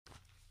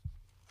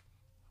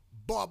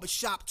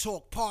Barbershop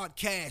Talk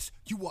Podcast.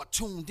 You are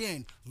tuned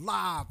in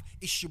live.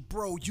 It's your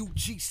bro,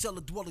 UG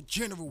Cellar Dweller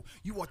General.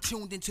 You are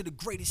tuned into the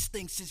greatest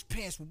thing since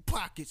pants with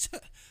pockets.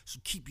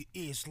 So keep your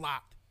ears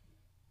locked.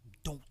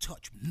 Don't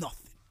touch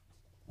nothing.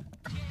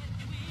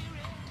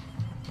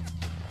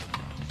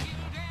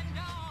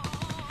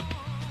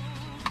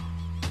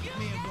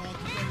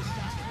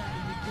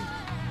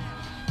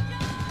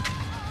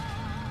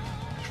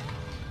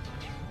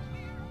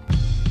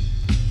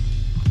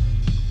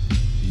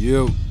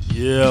 Yo.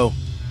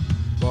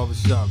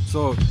 Barbershop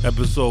Talk.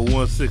 Episode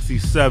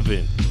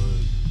 167.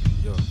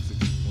 Yo,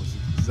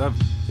 167.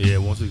 Yeah,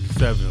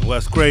 167.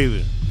 Wes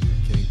Craven.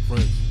 Yeah, King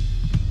Prince.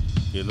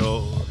 You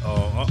know,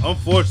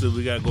 unfortunately,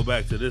 we got to go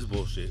back to this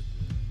bullshit.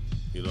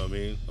 You know what I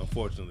mean?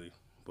 Unfortunately.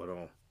 But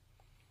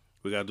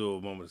we got to do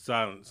a moment of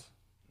silence.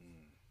 You know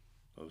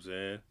what I'm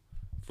saying?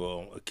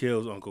 For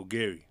Akil's Uncle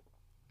Gary,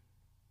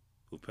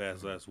 who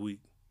passed last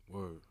week.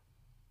 Word.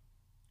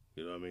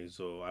 You know what I mean?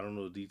 So I don't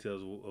know the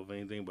details of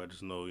anything, but I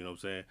just know, you know what I'm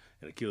saying?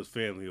 And Akil's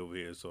family over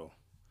here, so.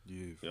 Yeah,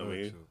 you know what I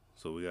mean?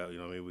 So we got, you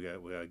know what I mean? We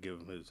got to give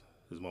him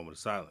his moment of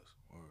silence.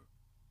 Word.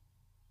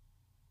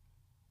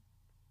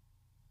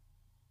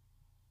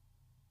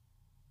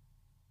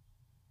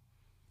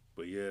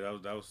 But yeah,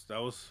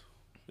 that was,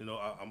 you know,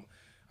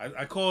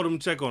 I called him,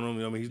 check on him.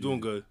 You know what I mean? He's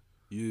doing good.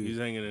 Yeah. He's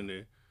hanging in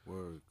there.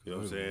 Word. You know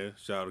what I'm saying?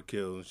 Shout out to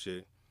Kill and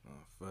shit.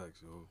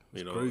 Facts, yo.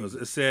 You know,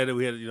 it's sad that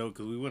we had, you know,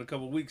 because we went a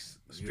couple of weeks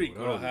streak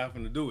without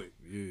having to do it.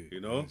 Yeah. You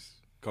know? It's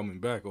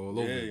coming back all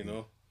over. Yeah, you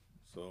know.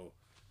 So,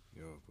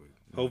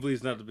 but hopefully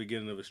it's not the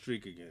beginning of a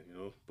streak again, you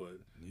know. But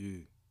yeah.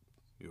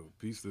 Yo,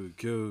 peace to the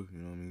Kill, you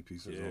know what I mean?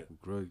 Peace to his Uncle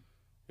Craig.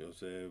 You know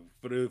what I'm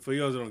saying? For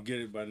y'all that don't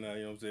get it by now,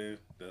 you know what I'm saying?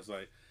 That's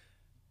like,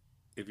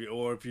 if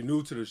you're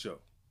new to the show,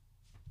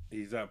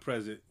 he's not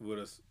present with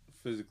us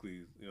physically,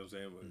 you know what I'm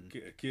saying?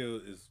 But Kill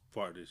is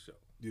part of this show.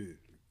 Yeah.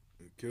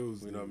 It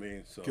kills, you know what I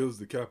mean? So, kills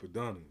the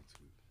Capadonna.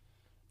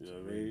 You know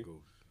what I mean?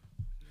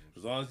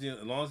 As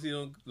long as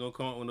you don't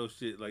come up with no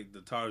shit like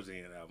the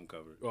Tarzan album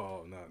cover.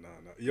 Oh, nah.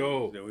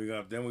 Yo. Then we're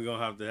gonna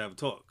have to have a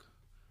talk.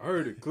 I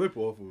heard a clip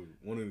off of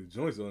one of the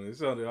joints on it. It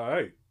sounded all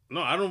right.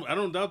 No, I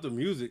don't doubt the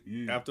music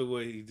after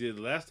what he did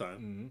last time.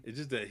 Mm-hmm. It's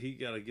just that he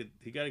gotta get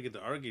the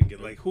art again.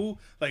 Like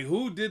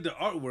who did the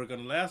artwork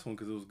on the last one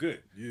because it was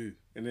good. Yeah.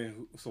 And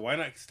then so why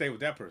not stay with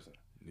that person?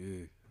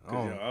 Yeah.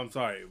 I'm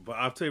sorry, but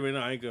I'll tell you right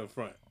now, I ain't gonna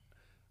front.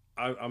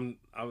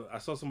 I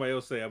saw somebody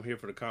else say I'm here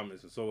for the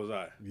comments, and so was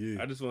I.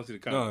 Yeah. I just want to see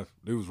the comments.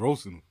 Nah, they was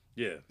roasting him.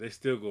 Yeah, they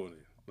still going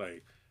there.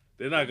 Like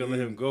they're not gonna let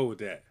him go with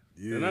that.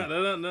 Yeah. They're not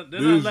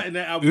letting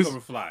that album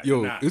cover fly.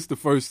 Yo, it's the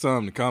first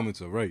time the comments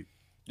are right.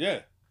 Yeah,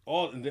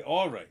 they're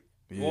all right.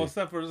 Yeah. Well,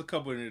 except for there's a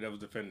couple in there that was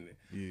defending it.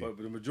 Yeah.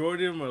 But the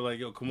majority of them are like,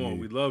 yo, come on,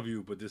 we love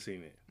you, but this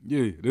ain't it.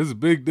 Yeah, there's a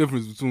big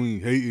difference between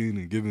hating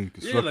and giving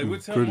constructive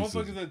criticism. Yeah, like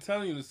criticism. motherfuckers are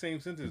telling you the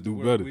same sentence.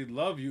 Do better. We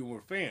love you and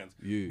we're fans.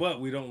 Yeah.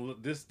 But we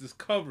don't. This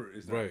cover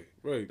is not it.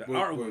 Right. The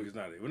artwork is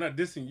not it. We're not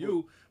dissing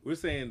you. We're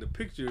saying the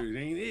picture it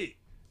ain't it,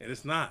 and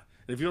it's not.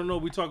 And if you don't know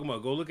what we're talking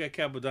about, go look at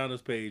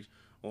Capadonna's page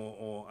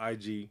on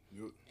IG.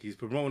 Yep. He's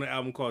promoting an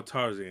album called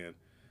Tarzan,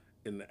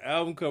 and the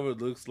album cover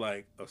looks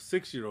like a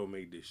 6-year-old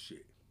made this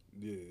shit.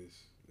 Yeah,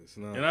 it's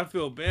not. And I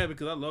feel bad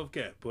because I love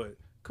Cap, but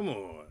come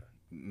on.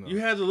 No. You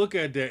had to look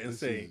at that and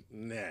say,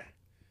 nah.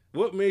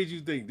 What made you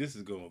think this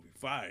is going to be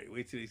fire?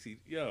 Wait till they see.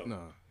 Yo. Nah.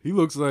 He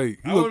looks like...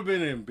 I would have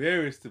been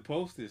embarrassed to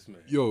post this,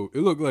 man. Yo, it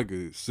looked like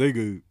a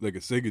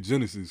Sega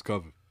Genesis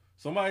cover.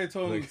 Somebody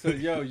told me, said,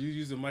 yo, you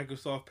using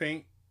Microsoft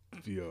Paint?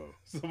 Yo.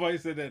 Somebody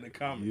said that in the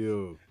comments.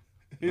 Yo.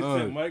 He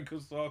said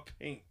Microsoft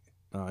Paint.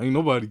 Nah, ain't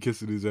nobody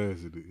kissing his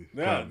ass in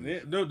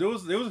the no, there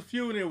was a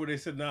few in there where they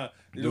said, nah,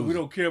 we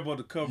don't care about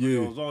the cover,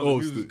 as long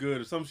as the music's good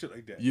or some shit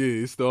like that. Yeah,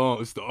 it's the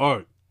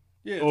art.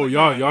 Yeah, oh,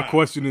 like, y'all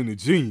questioning the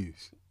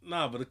genius.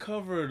 Nah, but the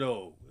cover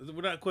though,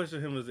 we're not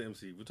questioning him as the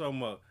MC. We're talking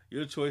about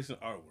your choice in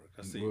artwork.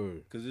 I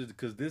see,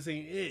 because this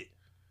ain't it.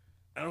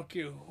 I don't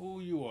care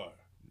who you are.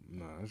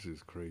 Nah, that's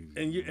just crazy.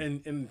 And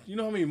you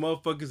know how many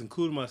motherfuckers,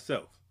 including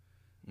myself,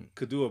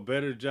 could do a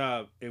better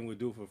job and would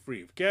do it for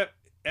free. If Cap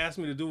asked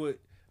me to do it,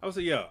 I would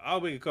say, yeah,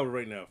 I'll make a cover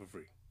right now for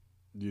free.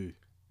 Yeah.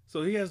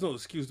 So he has no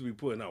excuse to be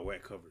putting out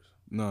whack covers.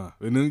 Nah.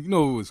 And then, you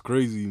know what's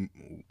crazy?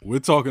 We're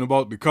talking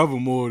about the cover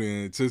more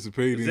than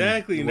anticipating.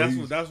 Exactly, and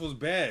that's what's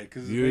bad.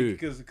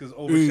 Because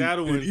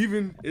overshadowing, and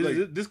even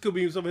this could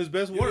be some of his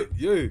best work.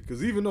 Yeah,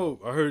 because even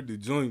though I heard the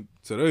joint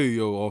today,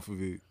 off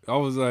of it, I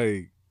was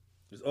like...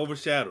 It's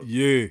overshadowed.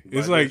 Yeah.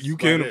 It's like you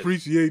can't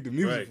appreciate the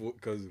music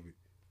because of it.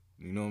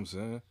 You know what I'm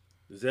saying?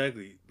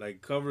 Exactly.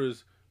 Like,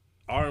 covers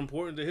are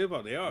important to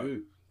hip-hop. They are. Yeah.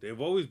 They've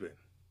always been.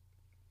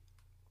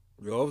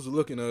 Yeah, I was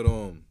looking at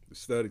the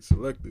Static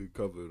Selector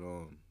cover,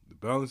 the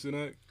Balancing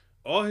Act.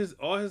 All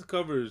his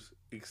covers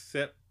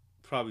except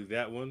probably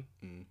that one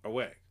are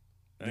whack.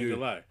 I ain't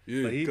gonna lie.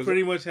 Yeah, like, he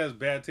pretty much has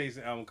bad taste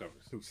in album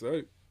covers. Who's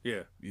right?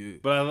 Yeah. Yeah.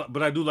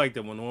 But I do like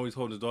that one. The one he's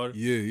holding his daughter.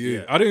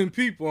 Yeah. I didn't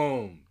peep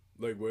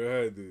like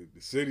where it had the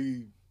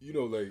city you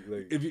know,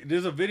 like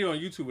There's a video on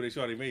YouTube where they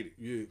show how they made it.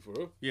 yeah, for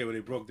real. Yeah, where they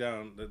broke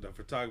down the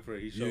photographer.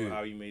 He showed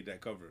how he made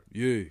that cover.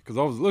 Yeah, because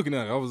I was looking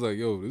at it, I was like,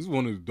 yo, this is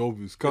one of the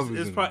dopest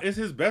covers. It's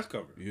his best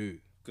cover. Yeah,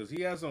 because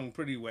he has some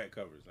pretty whack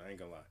covers. I ain't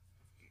gonna lie.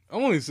 I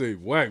want to say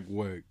whack.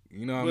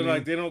 You know what I mean?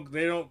 Like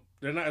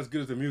they're not as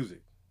good as the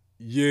music.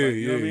 Yeah, like,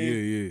 you know what I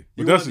mean? yeah.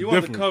 But that's you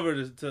different. want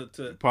the cover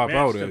to pop match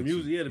out the at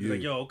music. you. Yeah, to be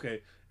like, yo,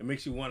 okay, it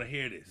makes you want to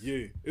hear this.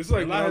 Yeah, it's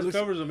like a lot of his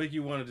covers will make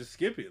you want to just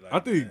skip it. Like, I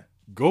think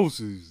Ghost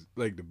is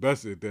like the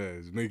best at that.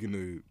 Is making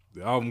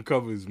the album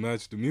covers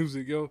match the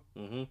music, yo.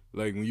 Mm-hmm.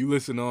 Like when you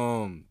listen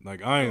to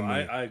like Iron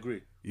Man. I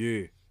agree.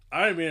 Yeah,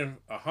 Iron Man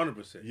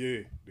 100%. Yeah,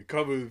 the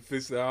cover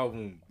fits the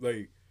album.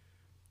 Like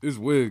it's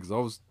weird because I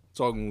was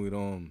talking with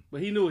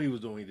But he knew what he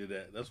was doing when he did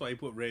that. That's why he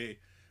put Ray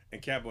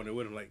and Cap on there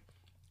with him. Like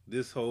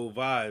this whole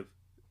vibe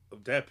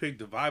of that the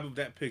vibe of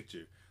that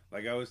picture.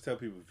 Like I always tell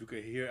people, if you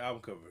could hear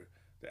album cover,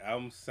 the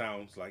album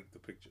sounds like the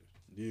picture.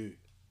 Yeah.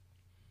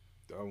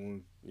 That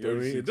one. You know what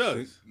I mean? It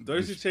does.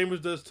 36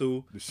 Chambers does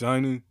too. The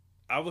Shining.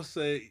 I would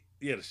say,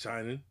 yeah, The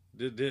Shining.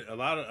 Did a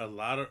lot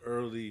of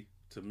early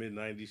to mid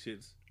 '90s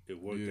shits.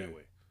 It worked that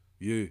way.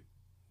 Yeah.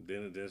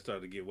 Then it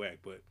started to get whack,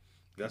 but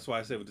that's why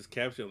I said with this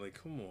caption, I'm like,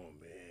 come on,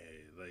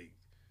 man, like.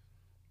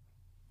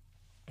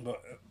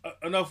 But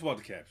enough about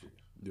the caption.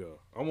 Yeah,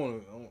 I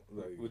want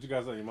like. What you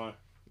guys on your mind?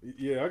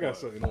 Yeah, I got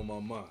something on my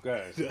mind. Go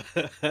ahead.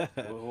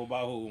 Who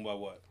about who? About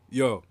what?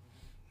 Yo,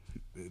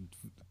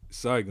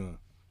 Saigon.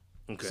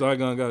 Okay.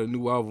 Saigon got a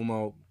new album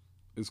out.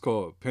 It's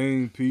called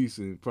Pain, Peace,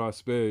 and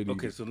Prosperity.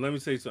 Okay, so let me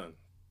say something.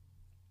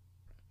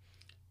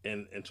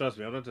 And trust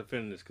me, I'm not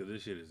defending this because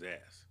this shit is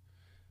ass.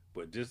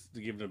 But just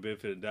to give him the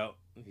benefit of the doubt,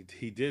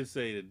 he did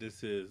say that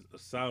this is a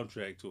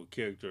soundtrack to a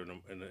character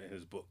in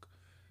his book.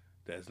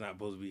 That's not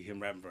supposed to be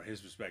him rapping from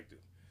his perspective.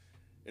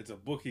 It's a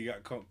book he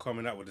got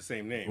coming out with the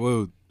same name.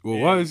 Well,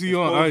 why is he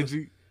on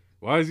IG?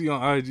 Why is he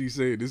on IG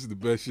saying this is the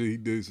best shit he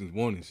did since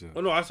Warning Shot?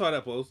 Oh no, I saw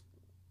that post.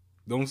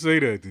 Don't say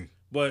that then.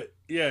 But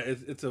yeah,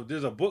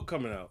 there's a book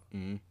coming out.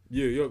 Mm-hmm.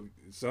 Yeah,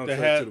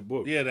 soundtrack to the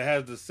book. Yeah, that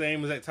has the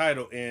same exact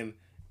title, and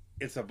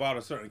it's about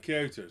a certain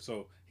character.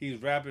 So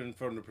he's rapping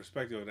from the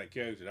perspective of that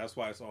character. That's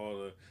why it's all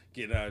the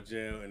getting out of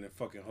jail and the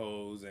fucking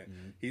hoes,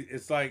 and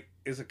it's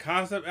a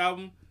concept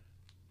album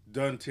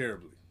done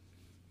terribly.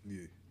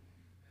 Yeah,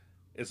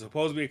 it's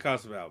supposed to be a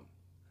concept album.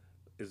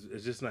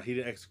 It's just not. He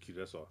didn't execute.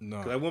 That's all. No.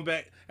 Because I went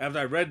back after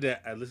I read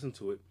that. I listened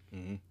to it.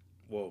 Mm-hmm.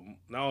 Well,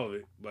 not all of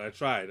it, but I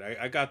tried.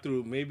 I got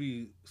through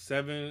maybe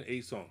 7,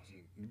 8 songs.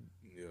 Yeah.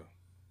 You know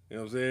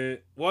what I'm saying?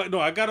 Well, no,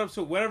 I got up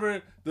to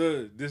whatever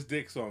this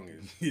dick song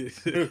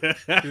is.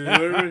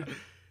 Yeah.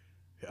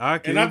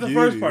 and not the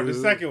first part, the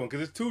second one,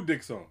 because it's 2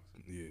 dick songs.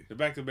 Yeah. They're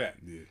back to back.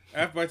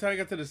 Yeah. By the time I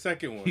got to the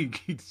second one,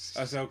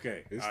 I said,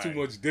 okay. It's too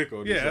much dick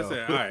on this. Yeah, I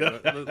said, all right.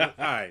 All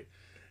right.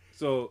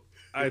 So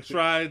I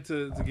tried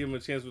to give him a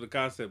chance with the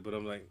concept, but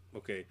I'm like,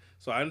 okay.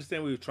 So I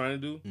understand what you're trying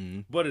to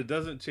do, but it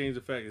doesn't change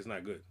the fact it's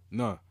not good.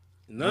 Nah.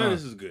 None of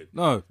this is good.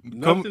 No.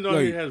 Nothing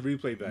on here has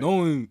replay back.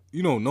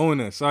 Knowing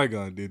that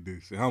Saigon did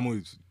this and how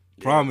much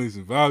promise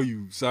and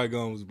value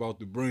Saigon was about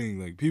to bring,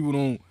 like people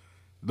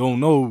don't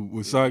know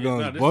what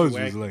Saigon's buzz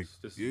was like.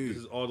 This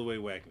is all the way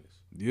whackness.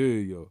 Yeah,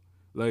 yo.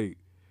 Like,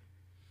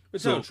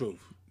 but tell the truth.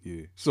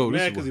 Yeah. So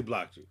mad because he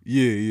blocked you.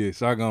 Yeah.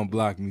 Saigon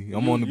blocked me.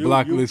 I'm on the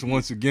block list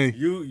once again.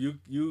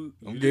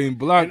 I'm getting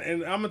blocked.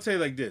 And I'm gonna tell you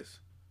like this.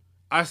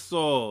 I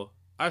saw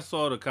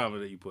the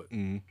comment that you put.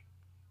 Mm-hmm.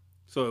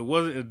 So it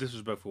wasn't in a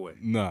disrespectful way.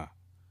 Nah,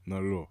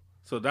 not at all.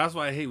 So that's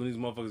why I hate when these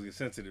motherfuckers get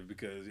sensitive,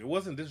 because it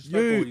wasn't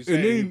disrespectful when you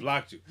said he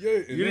blocked you. Yeah,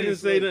 you didn't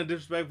say nothing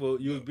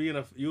disrespectful. You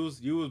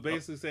was you was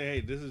basically saying,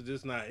 hey, this is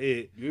just not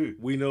it. Yeah.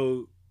 We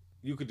know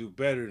you could do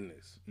better than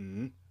this.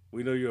 Mm-hmm.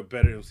 We know you're a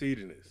better MC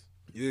than this.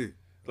 Yeah.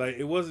 Like,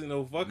 it wasn't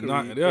no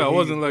fuckery. It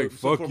wasn't like,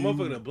 so fuck for a you.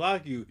 motherfucker to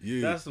block you,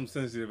 that's some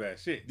sensitive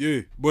ass shit.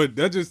 Yeah, but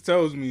that just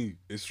tells me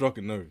it struck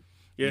a nerve.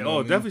 Yeah, you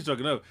know definitely struck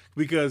a nerve.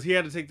 Because he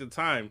had to take the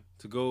time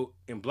to go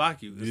and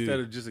block you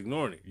instead of just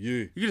ignoring it.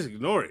 Yeah. You just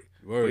ignore it.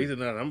 Right. But he said,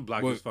 no, I'm going to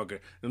block this fucker.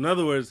 In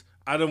other words,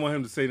 I don't want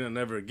him to say nothing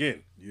ever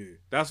again. Yeah.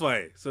 That's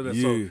why. So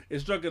it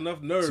struck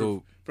enough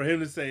nerve for him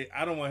to say,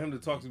 I don't want him to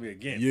talk to me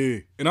again. Yeah.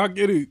 And I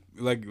get it.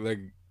 Like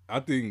I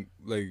think,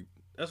 like...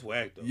 That's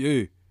whack, though.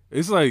 Yeah.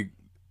 It's like...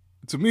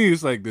 To me,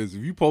 it's like this.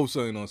 If you post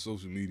something on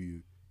social media,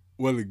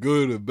 whether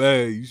good or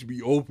bad, you should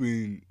be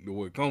open to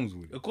what comes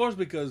with it. Of course,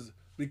 because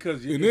it's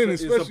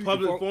a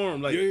public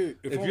forum. Like,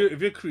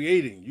 if you're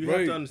creating, you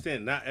have to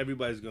understand not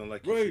everybody's gonna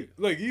like your shit.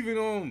 Like even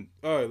all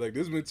right, like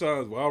there's been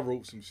times where I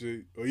wrote some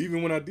shit, or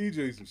even when I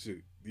DJ some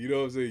shit. You know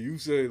what I'm saying? You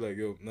say like,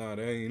 yo, nah,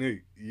 that ain't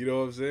it. You know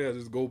what I'm saying? I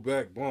just go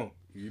back, bump.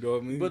 You know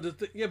what I mean? But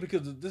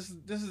because this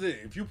is it.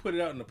 If you put it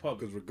out in the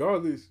public, because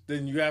regardless,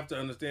 then you have to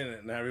understand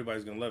that not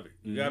everybody's gonna love it.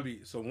 You gotta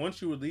be. So once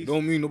you release,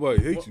 don't mean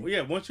nobody hates you.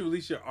 Yeah, once you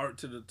release your art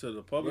to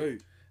the public,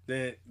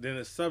 then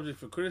it's subject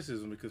for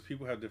criticism because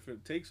people have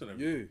different takes on it.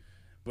 Yeah.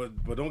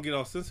 But don't get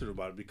all sensitive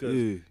about it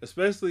because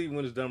especially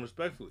when it's done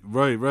respectfully.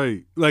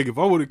 Right. Like if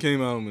I would have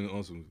came out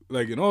on some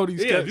like in all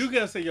these if you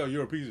gotta say yo,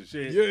 you're a piece of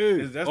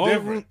shit. That's all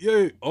different.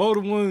 All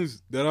the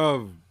ones that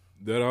I've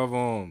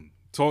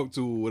talked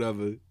to or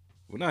whatever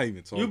Well, not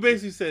even talk. You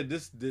basically said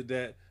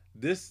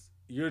this.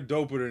 You're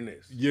doper than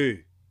this. Yeah.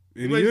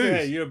 You And basically he said,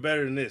 is. hey, you're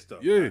better than this, though.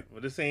 Yeah.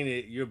 But this ain't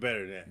it. You're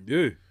better than that.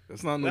 Yeah.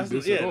 That's not no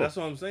diss at all. That's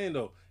what I'm saying,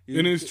 though.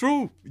 And it's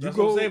true. That's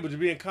what I'm saying, but you're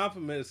being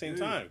compliment at the same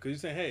Yeah. time. Because you're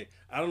saying, hey,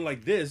 I don't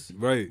like this,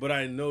 Right. but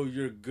I know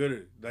you're good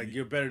at, like,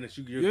 you're better than this.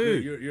 You're Yeah.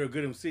 good. You're a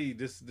good MC.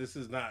 This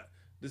is not,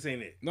 this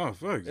ain't it. No,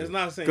 facts. It's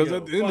not saying, 'Cause yo,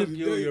 at the end fuck of the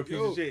you, day, you're a piece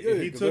of shit. yeah,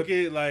 He 'cause took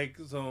it like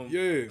some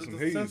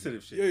hate,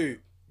 sensitive shit. Yeah,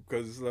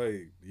 because it's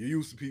like you're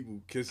used to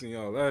people kissing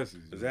y'all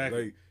asses.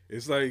 Exactly. Like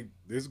it's like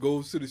this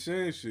goes to the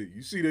Shan shit.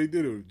 You see, they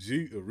did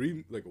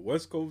like a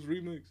West Coast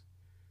remix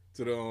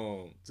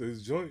to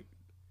his joint,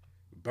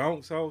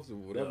 Bounce House or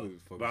whatever. The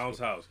fuck Bounce it's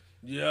called. House.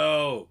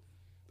 Yo.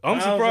 I'm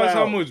Bounce surprised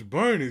how House. much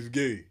Burn is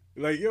gay.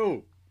 Like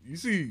yo, you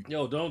see,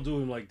 Yo, don't do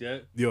him like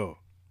that. yo,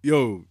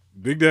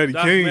 Big Daddy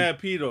That's Kane, mad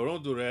pedo.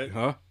 Don't do that.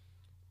 huh?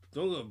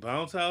 Don't go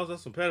Bounce House.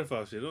 That's some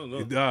pedophile shit. Don't know.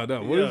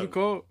 Nah. What is Yeah. it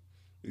called?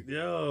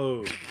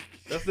 Yo,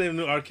 that's the name of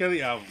the new R.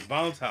 Kelly album,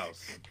 Bounce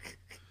House.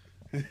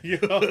 Yo,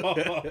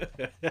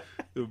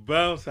 the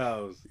Bounce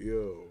House.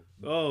 Yo,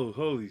 Oh,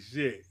 holy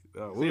shit.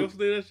 what See is- what's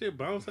the name of that shit?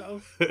 Bounce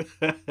House?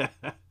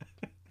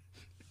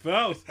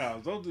 Bounce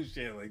House. Don't do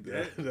shit like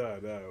that.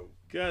 nah.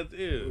 God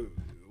damn.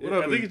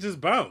 Whatever. I think it's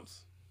just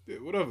Bounce.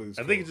 Whatever. It's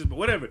I think it's just,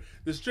 whatever.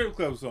 The strip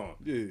club song.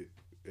 yeah.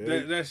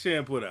 That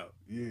Shan put out.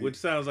 Yeah. Which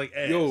sounds like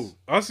ass. Yo,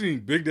 I seen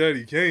Big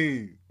Daddy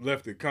Kane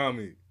left a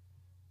comment.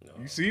 No.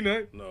 You seen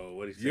that? No,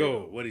 what'd he say?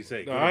 Yo. What'd he say?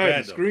 No, Good or I had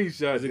bad, a though?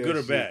 screenshot. Is it that good or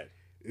shit. bad?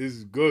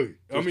 It's good.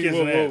 Just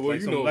kissing ass. well, like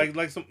you some, know.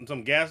 like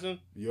some gassing?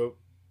 Yup.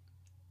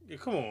 Yeah,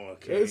 come on,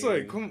 Kane. It's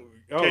like, come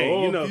on.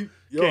 Kane, you know,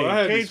 yo, Kane- I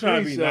had Kane to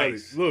trying to be screenshot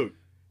nice. it. Look,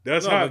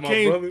 that's No, hot, but my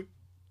Kane- brother.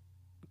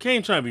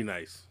 Kane trying to be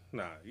nice.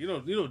 Nah, you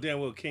know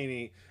damn well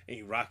Kane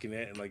ain't rocking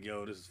that and like,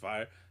 yo, this is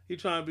fire. He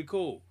trying to be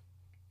cool.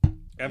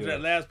 After Yeah.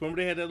 that last,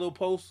 remember they had that little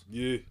post?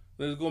 Yeah,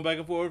 They was going back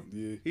and forth?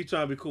 yeah. He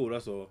trying to be cool,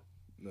 that's all.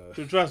 Nah.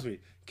 So trust me,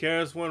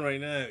 KRS-One right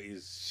now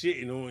is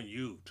shitting on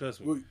you. Trust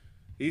me. Well,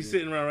 He's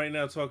sitting around right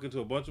now talking to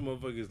a bunch of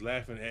motherfuckers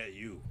laughing at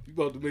you. you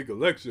about to make a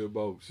lecture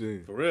about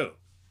shit. For real.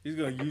 He's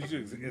going to use you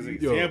as an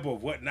Yo. example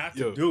of what not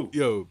to do.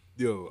 Yo.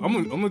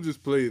 I'm gonna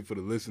just play it for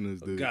the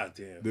listeners.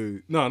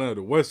 Goddamn.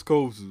 The West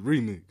Coast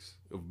remix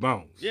of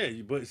Bounce. Yeah,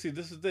 but see,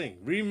 this is the thing.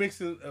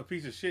 Remixing a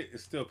piece of shit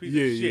is still a piece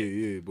Yeah, of shit.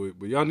 yeah.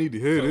 But y'all need to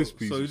hear this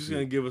piece So of you're just shit.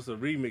 gonna give us a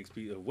remix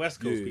piece, a West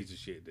Coast Yeah. piece of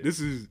shit. Then. This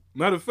is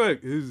matter of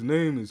fact, his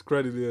name is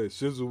credited as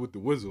Shizzle with the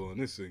Whistle on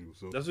this single.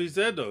 So That's what he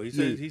said though. He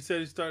said Yeah.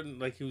 he's starting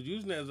like he was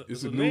using that as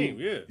it's a a name.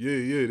 new, Yeah.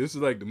 yeah. This is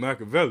like the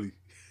Machiavelli.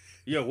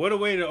 Yeah. What a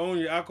way to own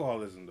your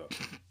alcoholism though.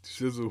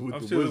 Shizzle with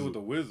I'm the chilling Whistle. with the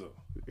Wizard,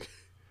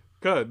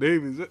 God,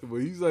 Dave is, but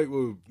he's like,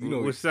 well, you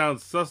know, which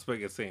sounds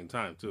suspect at the same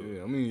time too.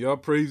 yeah. I mean, y'all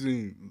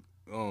praising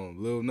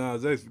Lil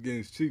Nas X for getting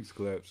his cheeks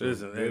clapped. So,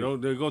 Listen, hey,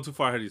 they're going too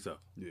far ahead of yourself.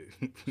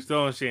 yeah. Still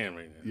on Shan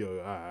right now. Yo,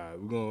 all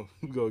right,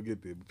 we're gonna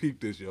get there. But peep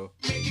this, y'all.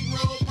 Make it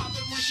roll, pop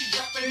it when she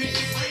drop it, make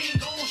it rain,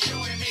 gon' show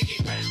and make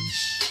it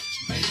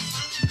bounce.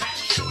 Bounce,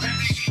 bounce,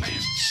 bounce,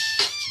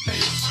 bounce,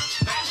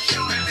 bounce, bounce,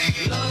 show and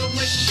make it. Love it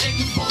when she shake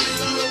it for me,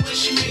 love it when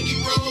she make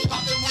it roll,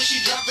 pop it when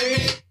she drop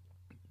it.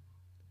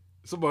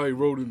 Somebody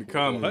wrote in the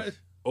comments,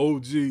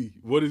 OG,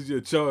 what is your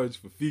charge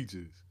for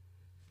features?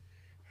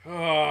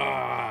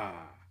 Ah,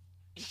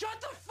 Shut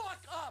the fuck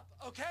up,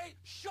 okay?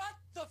 Shut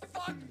the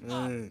fuck up.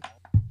 man.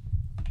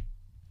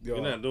 Yo,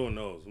 You're not doing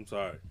those. I'm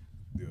sorry.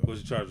 yo,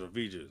 What's your charge for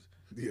features?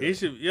 yeah.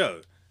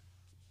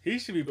 He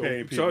should be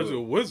paying people. charge a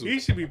whistle. He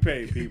should be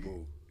paying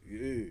people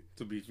Yeah.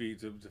 to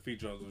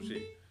feature on some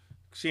shit.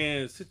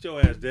 Shan, sit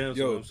your ass down.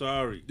 Yo. Son. I'm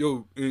sorry.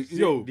 Yo, and, Sit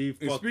yo, the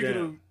and fuck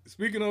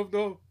speaking of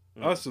though,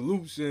 Mm. I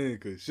salute Shan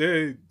because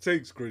Shan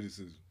takes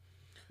criticism.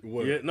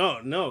 What? Yeah,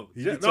 no,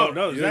 He yeah, can talk.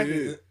 no, Yeah,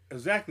 exactly, yeah.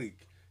 exactly.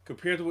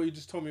 Compared to what you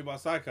just told me about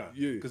Saigon.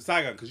 Yeah.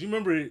 Because you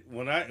remember it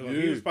when he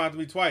Yeah. responded to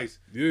me twice,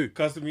 Yeah,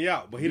 cussing me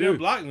out, but he Yeah. didn't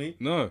block me.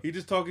 nah, He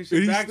just talking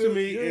shit He back still- to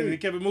me, yeah. and he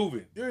kept it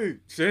moving. yeah.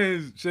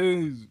 Shan's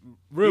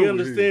real. He with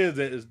understands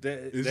that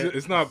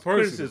It's not personal.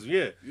 criticism.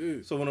 Yeah. it. Yeah.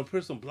 So when a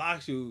person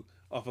blocks you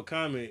off a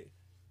comment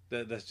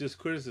that's just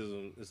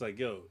criticism, it's like,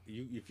 yo,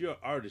 if you're an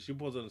artist, you're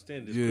supposed to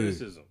understand this Yeah.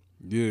 criticism.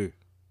 Yeah.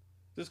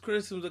 This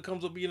criticism that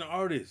comes with being an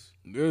artist.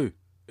 Yeah.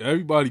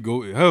 Everybody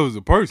go hell is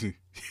a person.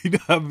 You know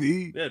what I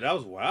mean? Yeah, that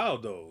was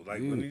wild though. Like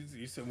when Yeah.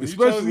 you said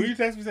Especially- when you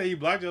text me say he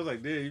blocked you, I was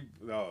like, damn,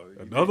 no.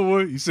 Another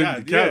one, you said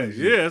God, the yeah, Cali.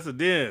 yeah, that's a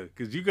damn.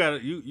 Because you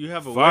got you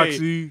have a way.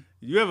 Foxy.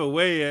 You have a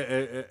way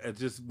at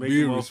just making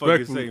Being motherfuckers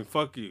respectful. saying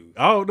fuck you.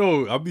 I don't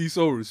know. I be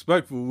so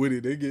respectful with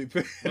it. They get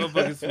paid.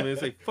 Motherfuckers man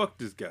say fuck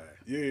this guy.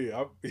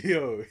 Yeah,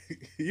 yo,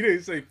 he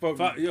didn't say fuck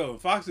me. Yo,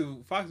 Foxy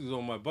was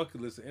on my bucket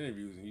list of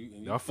interviews, and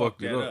you I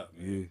fucked it that up.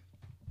 man.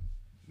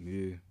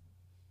 Yeah.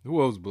 Who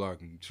else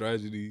blocking?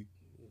 Tragedy.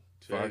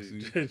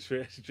 Tragedy,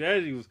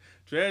 Foxy.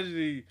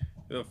 tragedy.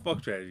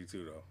 Fuck tragedy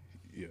too though.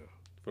 Yeah.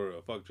 For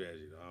real, fuck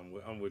tragedy.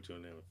 Though. I'm with you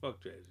on that.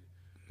 Fuck tragedy.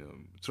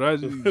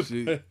 Tragedy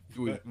shit.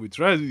 With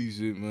tragedy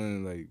shit,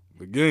 man, like,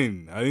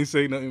 again, I didn't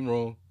say nothing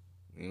wrong.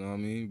 You know what I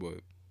mean?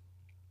 But,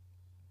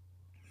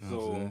 you know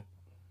what I'm saying?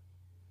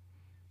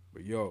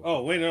 But yo.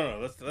 Oh wait, no.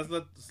 Let's let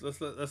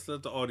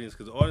the audience,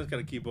 because the audience got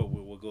to keep up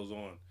with what goes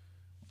on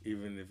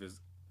even if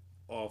it's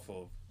off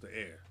of the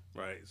air,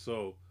 right?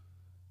 So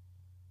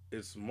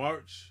it's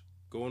March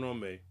going on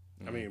May.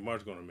 I mean,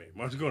 March going to May.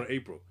 March going to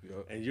April.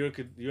 Yep. And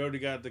you already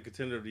got the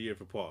contender of the year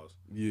for Pause.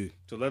 Yeah.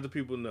 So let the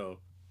people know.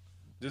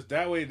 Just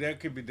that way, they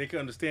can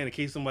understand in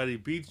case somebody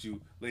beats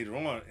you later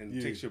on and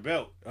takes your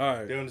belt. All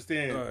right. They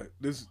understand. All right.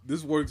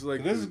 This works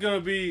like This is gonna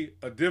be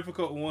a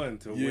difficult one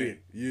to win.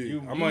 Yeah.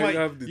 I might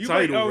have the title. You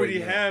might already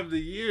right now. have the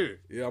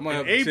year. Yeah, I might In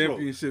have April, the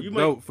championship you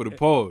belt for the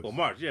Pause. Well,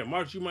 March,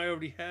 you might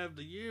already have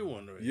the year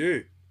one already. Yeah.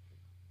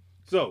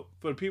 So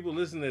for the people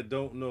listening that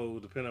don't know,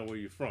 depending on where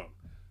you're from,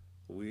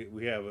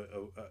 we have a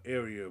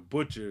area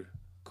butcher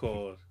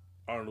called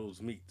Arnold's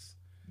Meats.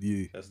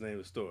 Yeah. That's the name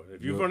of the store.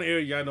 If you're from the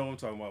area, y'all know what I'm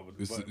talking about. But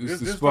It's this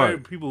the is spot. for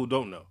people who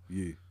don't know.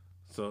 Yeah.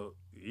 So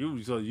you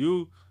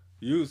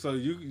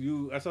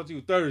I talked to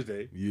you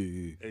Thursday,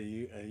 Yeah.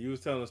 and you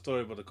was telling a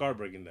story about the car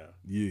breaking down.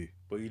 Yeah.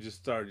 But you just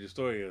started your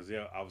story as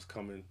I was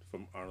coming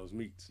from Arnold's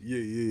Meats.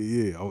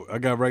 Yeah. I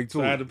got right to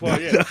So it. I had to pause.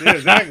 Yeah,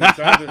 exactly.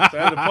 So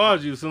I had to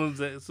pause you as soon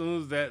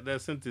as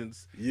that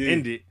sentence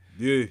ended.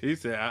 Yeah. He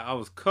said I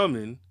was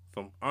coming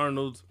from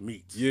Arnold's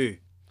Meats. Yeah.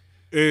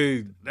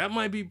 And That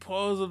might be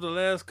pause of the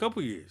last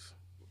couple years.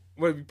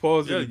 might be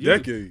paused in a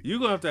decade. You're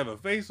gonna have a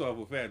face off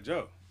with Fat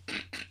Joe.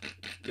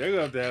 You're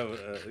gonna have to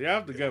have you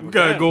have to get. We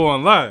gotta go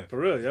on live. For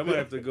real, y'all might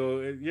have to go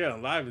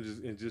on live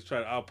and just try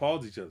to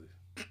outpause each other.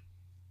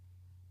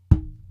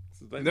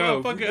 It's like,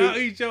 No, motherfucker, we- I'll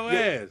eat your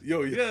ass.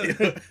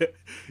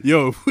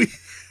 Yo,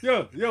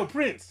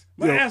 Prince.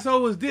 My Yo.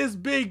 asshole was this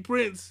big,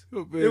 Prince.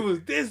 Yo, man. It was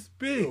this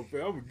big. I'm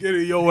gonna get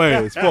in your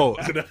ass, pause.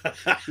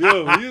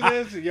 Yo, when you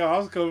said shit, I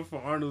was coming from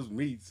Arnold's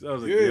Meats. I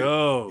was like, Yeah.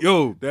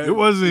 yo, It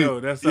wasn't. Yo,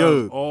 that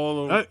sounds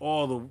yo,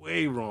 all the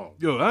way wrong.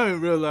 Yo, I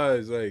didn't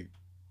realize like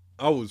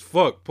I was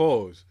fucked.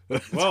 Pause.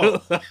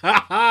 Whoa.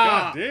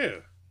 God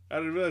damn. I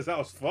didn't realize I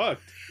was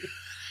fucked.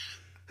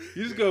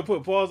 You just gonna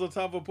put pause on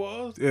top of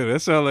pause? Yeah,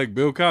 that sound like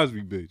Bill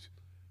Cosby, bitch.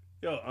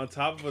 Yo, on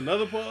top of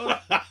another pause?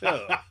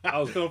 Yo, I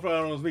was coming from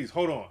Arnold's Meats.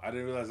 Hold on. I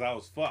didn't realize I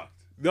was fucked.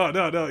 No.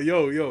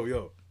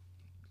 Yo.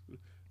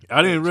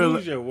 I didn't Choose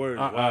realize. your words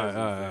All wisely,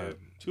 right. fam.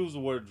 Choose the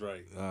words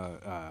right.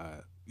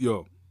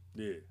 Yo,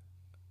 Yeah.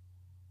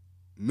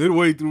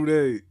 midway through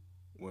that,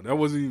 well, that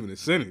wasn't even a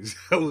sentence.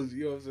 That was,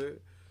 you know what I'm saying?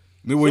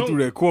 Midway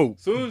through that quote.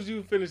 As soon as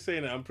you finished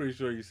saying that, I'm pretty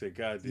sure you said,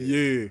 God damn.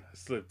 Yeah. I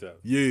slipped up.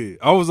 Yeah.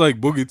 I was like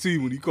Booker T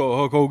when he called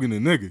Hulk Hogan a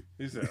nigga.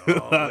 He said,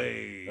 oh,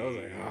 wait. I was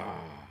like,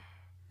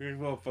 These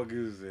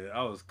motherfuckers said,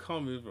 I was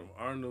coming from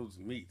Arnold's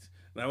Meats.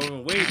 Now, it would have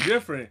been way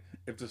different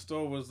if the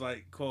store was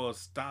like called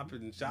Stop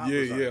and Shop.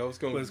 or something. I was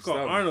coming. But it's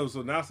called Arnold,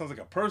 so now it sounds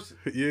like a person.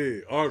 Yeah,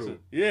 Arnold.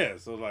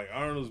 So like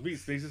Arnold's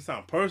Meats, they just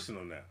sound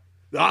personal now.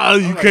 You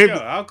I'm like, can't. yo,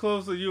 how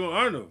close are you and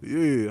Arnold?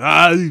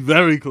 Yeah,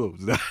 very close.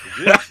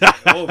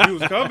 If he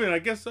was coming, I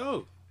guess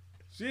so.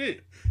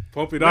 Shit.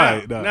 Pump it Now,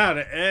 out. now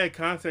to add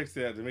context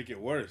to that to make it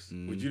worse,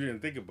 which you didn't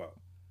think about.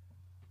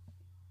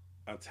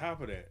 On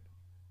top of that,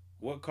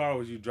 what car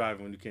was you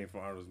driving when you came from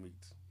Arnold's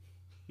Meats?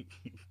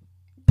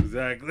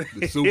 Exactly.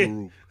 The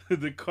Subaru.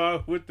 The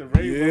car with the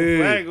rainbow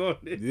flag on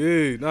it.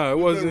 Yeah, nah, it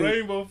With wasn't. the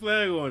rainbow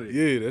flag on it.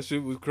 Yeah, that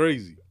shit was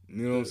crazy.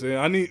 You know what I'm saying?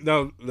 I need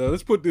now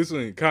let's put this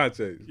in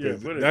context. Yeah,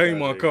 'Cause put it that in ain't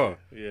my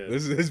context. car. Yeah.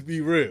 Let's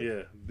be real.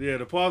 Yeah.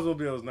 The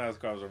Paulsmobile's nice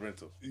cars are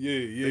rental. Yeah.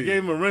 They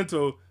gave him a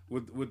rental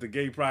with the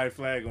gay pride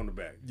flag on the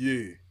back.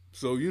 Yeah.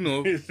 So you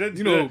know,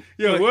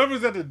 Yo,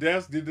 whoever's at the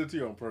desk did that to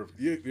you on purpose.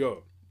 Yeah,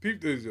 yo, peep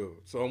this, yo.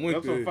 So I went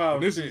That's there. some foul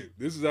And this shit.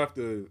 is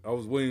after I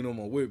was waiting on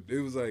my whip.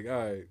 It was like,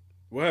 all right,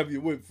 we'll have your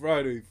whip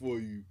Friday for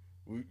you.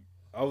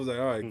 I was like,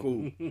 all right,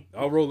 cool.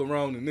 I'll roll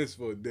around in this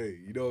for a day.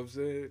 You know what I'm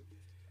saying?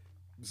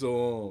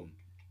 So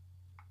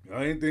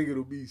I didn't think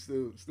it'll be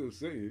still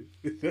saying.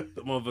 The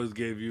motherfuckers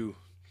gave you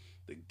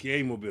the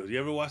gay mobiles. You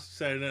ever watch the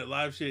Saturday Night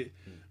Live shit?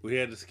 We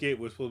had the skit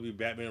was supposed to be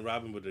Batman and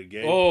Robin, but the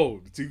gay. Oh,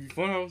 the TV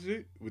Funhouse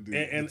shit with the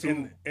And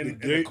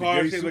gay the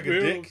car gay shaped like a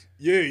superheroes? dick?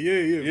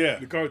 Yeah.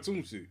 The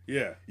cartoon shit.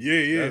 Yeah.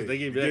 Yeah. They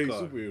gave the you that gay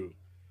car. superhero.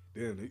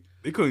 Damn,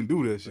 they couldn't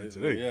do that shit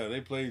today. Yeah, they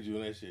played you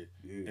in that shit.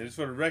 Yeah. And just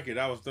for the record,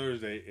 that was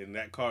Thursday, and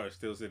that car is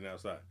still sitting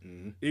outside.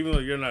 Mm-hmm. Even though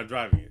you're not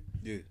driving it.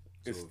 Yeah.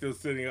 It's So- still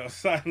sitting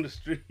outside in the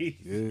street.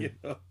 Yeah. You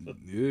know?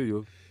 Yeah,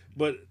 yo.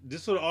 But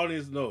just so the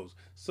audience knows.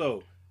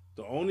 So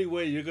the only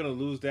way you're gonna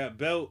lose that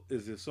belt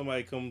is if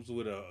somebody comes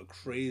with a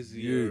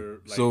crazier,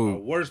 a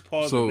worse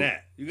pause than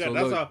that. You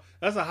got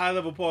that's a high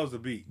level pause to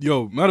beat.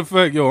 Yo, matter of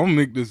fact, I'm gonna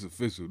make this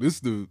official. This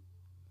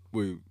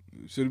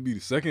should it be the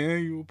second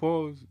annual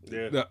pause?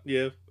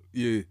 Yeah.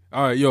 Yeah.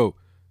 All right, yo.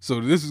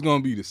 So this is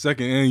gonna be the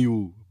second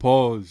annual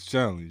pause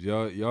challenge,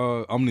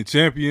 y'all. I'm the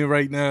champion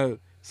right now.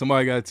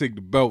 Somebody gotta take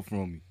the belt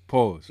from me.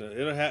 Pause. So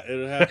it'll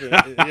happen.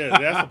 Yeah,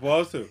 that's a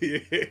pause too. Yeah,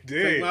 Take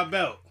damn. my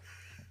belt.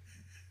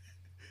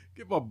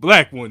 Get my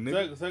black one,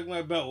 nigga. Take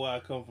my belt while I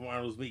come from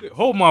Arnold's Meat.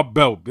 Hold my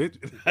belt, bitch.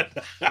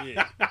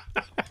 Yeah.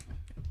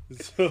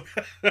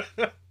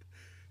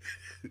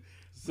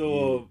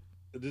 So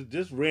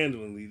just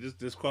randomly,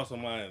 just crossed my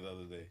mind the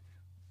other day.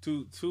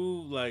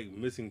 Two like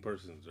missing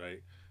persons,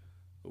 right?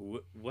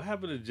 What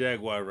happened to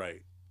Jaguar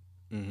Wright?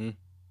 Mm-hmm.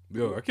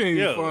 Yo, I can't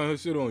even Yo. find her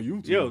shit on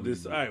YouTube. Yo,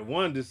 this all right.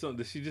 One, did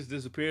she just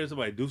disappear?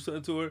 Somebody do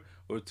something to her,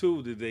 or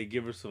two, did they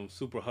give her some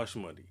super hush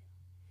money,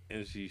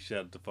 and she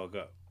shut the fuck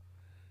up?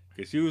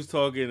 Cause she was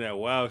talking that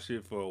wild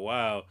shit for a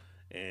while,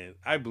 and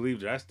I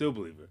believed her. I still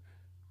believe her.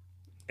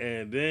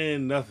 And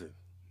then nothing.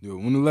 Yo,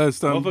 when the last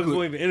time? Motherfuckers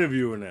won't even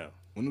interview her now.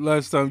 When the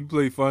last time you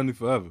played Finding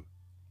Forever?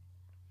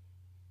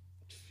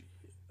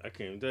 I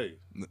can't even tell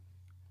you.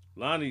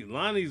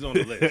 Lonnie's on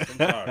the list.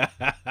 I'm sorry.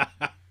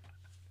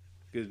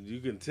 Cause you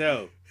can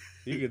tell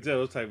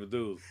those type of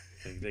dudes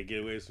they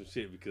get away with some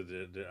shit because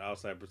their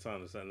outside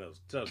persona is something else.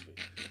 Trust me,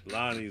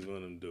 Lonnie's one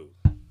of them dudes.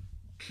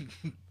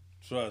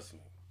 Trust me.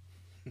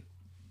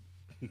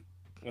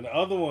 And the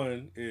other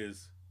one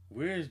is,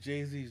 where's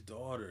Jay-Z's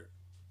daughter?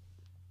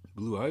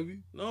 Blue Ivy?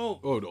 No.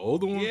 Oh, the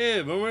older one? Yeah,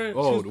 remember?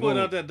 Oh, she was the putting one-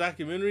 out that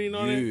documentary and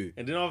all Yeah. that,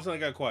 and then all of a sudden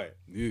it got quiet.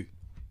 Yeah.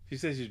 She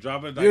said she's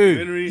dropping a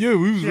documentary. Yeah,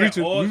 we was She had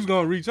reaching. all- We was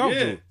gonna reach out Yeah,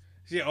 to her.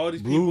 she had all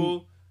these Blue-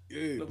 people. Yeah,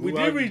 We Blue did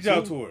Ivy reach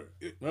out too. to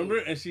her, remember?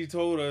 And she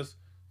told us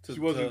to. She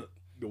wasn't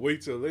to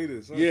wait till later.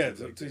 Or something Yeah,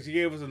 like that. she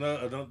gave us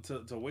another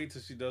to wait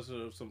till she does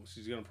some.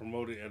 She's gonna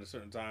promote it at a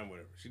certain time,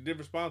 whatever. She did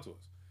respond to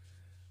us,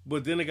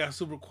 but then it got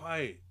super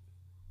quiet.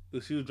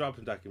 She was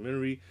dropping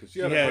documentary. She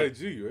had an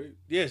IG, right?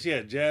 Yeah, she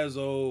had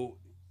Jazzo.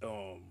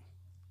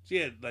 She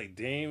had like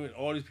Dame and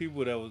all these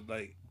people that was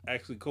like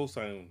actually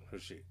co-signing her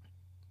shit,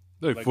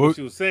 Like, like fuck. what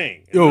she was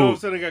saying. And Yo. then all of a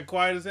sudden it got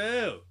quiet as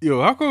hell.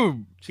 Yo, how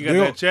come She got they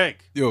that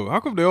check. Yo,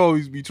 how come they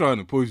always be trying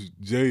to push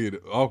Jay in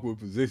awkward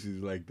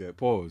positions like that?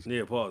 Pause.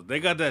 Yeah, pause. They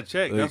got that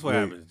check. Like- That's what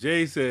like- happens.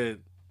 Jay said,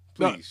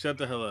 "Please Nah. shut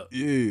the hell up."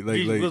 Yeah,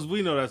 like Because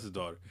we know that's his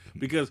daughter.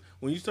 Because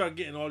when you start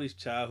getting all these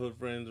childhood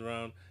friends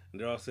around, and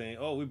they're all saying,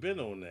 "Oh, we've been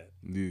on that."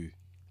 yeah.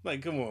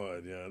 Like, come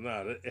on, yeah,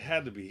 nah, it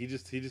had to be. He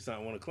just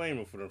not want to claim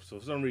her for them. So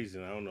for some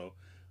reason, I don't know.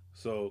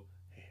 So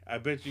I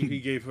bet you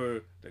he gave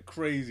her the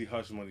crazy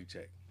hush money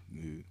check,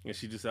 Yeah. and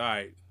she just said, "All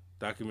right,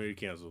 documentary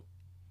canceled."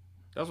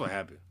 That's what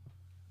happened.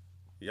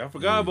 Y'all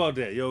forgot about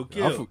that, yo.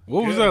 Kill.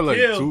 What was Kill, that like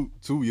kill.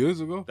 two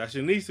years ago? That's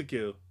your niece to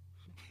kill.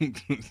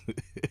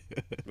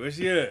 Where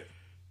she at?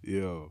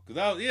 Yo. Cause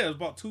it was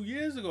about 2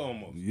 years ago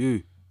almost. Yeah.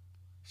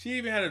 She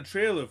even had a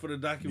trailer for the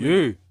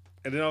documentary. Yeah.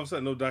 And then all of a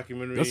sudden, no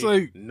documentary. That's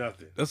like-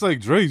 nothing. That's like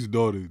Dre's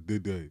daughter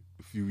did that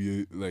a few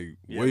years, like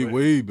Yeah, way, but-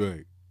 way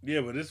back.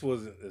 Yeah, but this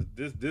wasn't.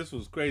 This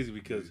was crazy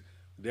because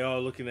they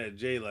all looking at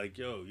Jay like,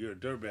 "Yo, you're a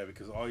dirtbag,"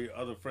 because all your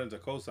other friends are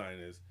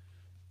co-signing this.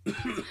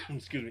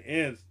 Excuse me,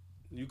 and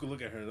you can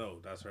look at her and know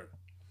that's her.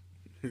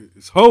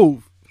 It's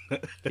Hove.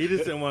 He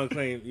just didn't want to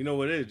claim. You know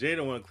what it is? Jay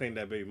don't want to claim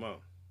that baby mom.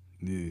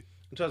 Yeah.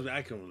 And trust me,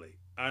 I can relate.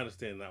 I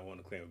understand not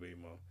wanting to claim a baby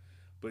mom,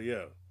 but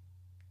yo,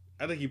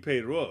 I think he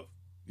paid her off.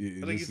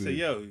 Yeah. I think he just said,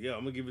 "Yo, I'm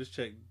gonna give you this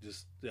check.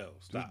 Just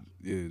stop."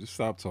 Just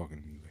stop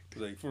talking to me like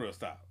that. Like, for real,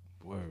 stop.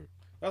 Word.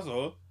 That's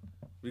all.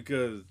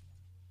 Because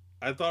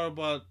I thought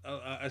about,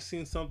 I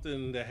seen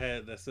something that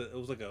said, it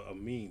was like a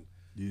meme.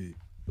 Yeah.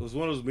 It was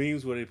one of those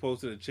memes where they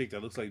posted a chick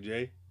that looks like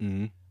Jay.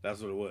 Mm-hmm. That's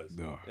what it was.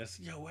 Nah. That's,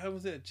 yo, why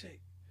was that chick?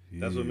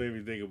 Yeah. That's what made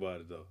me think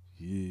about it, though.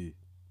 Yeah.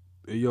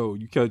 Hey, yo,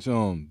 you catch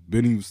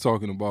Benny was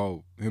talking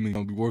about him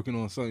and be working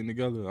on something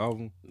together,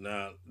 album.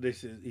 Nah,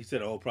 he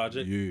said a whole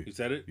project. Yeah. He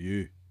said it.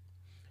 Yeah.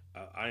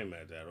 I ain't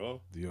mad at that at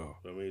all. Yeah.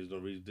 I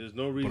mean, there's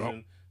no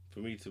reason for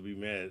me to be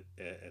mad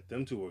at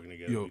them two working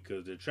together Yo.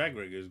 because their track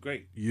record is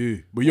great. Yeah.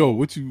 But yo,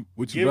 what you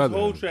Gibbs' rather?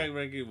 whole have? track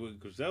record with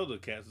Griselda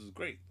cats is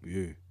great.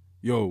 Yeah.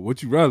 Yo,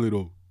 what you rather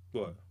though?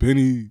 What?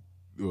 Benny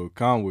or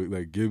Conway?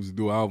 Like Gibbs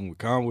do an album with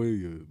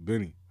Conway or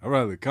Benny? I'd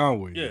rather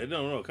Conway. Yeah,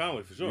 no,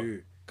 Conway for sure. Yeah.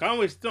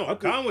 Conway's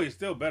think-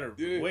 still better,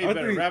 Yeah, way I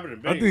better think- rapper than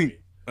I Benny. think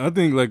I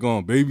think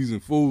like Babies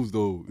and Fools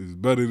though is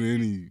better than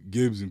any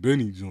Gibbs and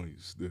Benny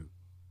joints still.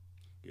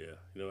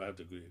 Yeah, I have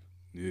to agree.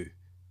 Yeah.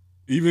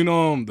 Even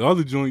the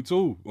other joint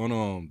too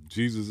on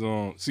Jesus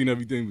Seen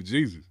Everything with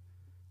Jesus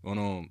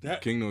on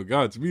That- Kingdom of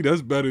God. To me,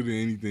 that's better than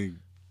anything.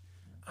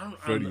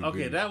 Freddie Okay,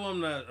 Benny. that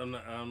one I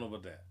don't know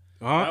about that.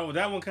 Huh?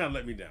 That one kind of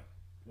let me down.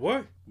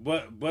 What?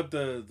 But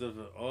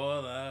the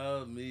all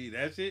out me,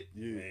 that shit,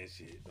 Yeah. man,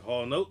 shit. The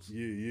Hall Notes,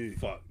 Yeah.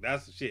 fuck,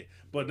 that's the shit.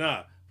 But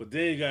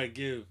then you gotta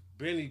give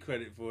Benny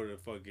credit for the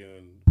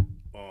fucking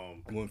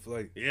One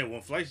Flight.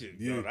 One Flight shit.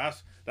 Yeah. Yo,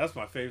 that's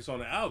my favorite song on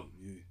the album.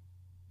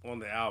 Yeah. On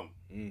the album.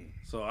 Mm.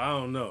 So I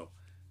don't know.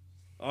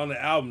 On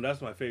the album,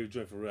 that's my favorite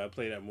joint for real. I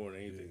play that more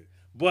than anything.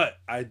 But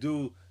I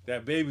do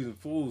that Babies and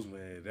Fools,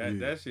 man.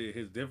 That shit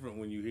hits different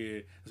when you hear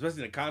it,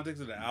 especially in the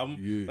context of the album.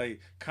 Yeah. Like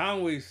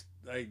Conway's,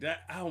 like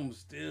that album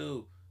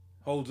still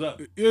holds up.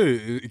 Yeah,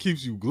 it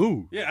keeps you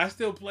glued. Yeah, I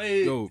still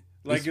play it Yo,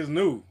 like it's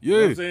new. Yeah. You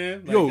know what I'm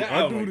saying? Like Yo, that I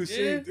album, do the like,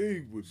 same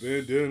thing with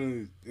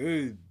Bandana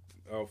and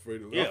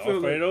Alfredo. Yeah, I feel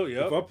Alfredo, like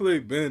yep. if I play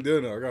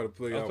Bandana, I gotta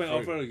play I was playing Alfredo.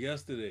 Alfredo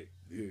yesterday.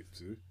 Yeah,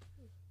 see?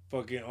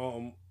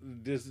 Fucking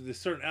there's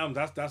certain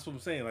albums. That's what I'm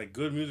saying. Like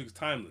good music's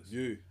timeless.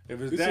 Yeah. If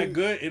it's It's that a-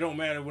 good, it don't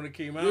matter when it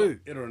came out. Yeah.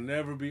 It'll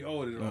never be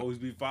old. It'll always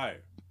be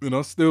fire. And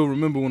I still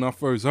remember when I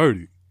first heard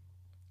it.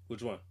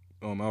 Which one?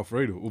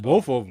 Alfredo. Well,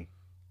 both of them.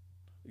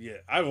 Yeah,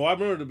 I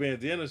remember the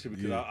Bandana shit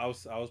because Yeah. I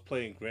was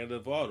playing Grand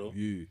Theft Auto.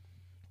 Yeah.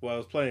 Well, I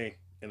was playing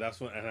And that's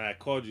when, and I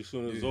called you as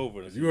soon as it was over.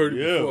 And I said, You heard it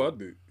yo. before I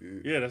did.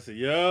 Yeah, and I said,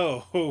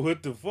 yo,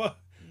 what the fuck?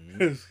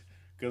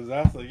 Because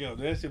I was like, yo,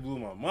 that shit blew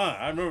my mind.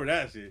 I remember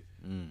that shit.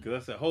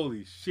 Because I said,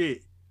 holy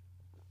shit.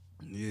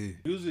 Yeah.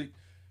 Music,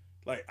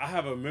 like, I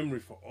have a memory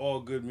for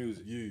all good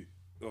music. Yeah.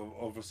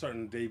 Of a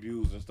certain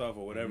debuts and stuff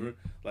or whatever.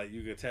 Like,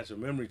 you can attach a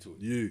memory to it.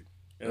 Yeah.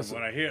 And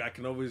when I hear it, I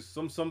can always,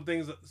 some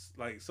things,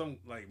 like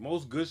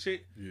most good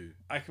shit, Yeah.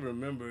 I can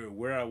remember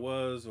where I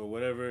was or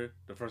whatever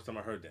the first time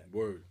I heard that.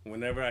 Word.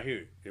 Whenever I hear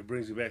it, it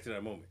brings me back to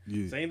that moment.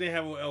 Yeah. Same thing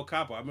happened with El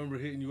Capo. I remember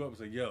hitting you up and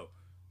saying, yo,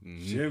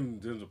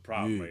 Jim's a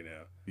problem Yeah. right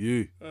now.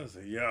 Yeah. I was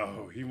like,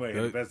 yo, he might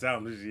have the best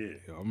album this year.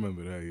 Yeah, I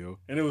remember that, yo.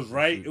 And it was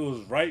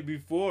right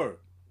before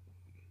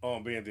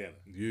Bandana.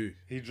 Yeah.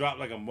 He dropped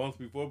like a month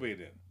before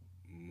Bandana.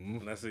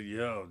 And I said,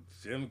 yo,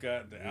 Jim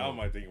got the album,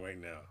 I think, right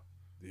now.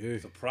 Yeah.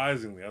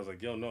 Surprisingly, I was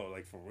like, yo, no,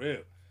 like for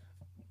real.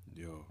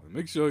 Yo.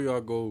 Make sure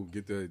y'all go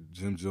get that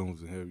Jim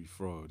Jones and Harry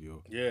Fraud,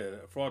 yo. Yeah,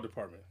 that Fraud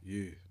Department.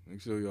 Yeah.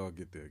 Make sure y'all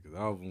get that. Because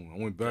album, I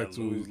went back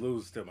to it.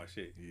 Lose still my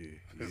shit. Yeah.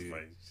 It's Yeah.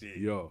 like, shit.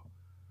 Yo.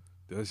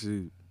 That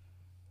shit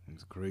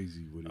is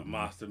crazy with it. A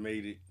monster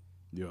made it.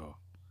 Yo.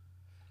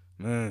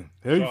 Man.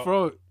 Harry So-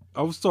 Fraud,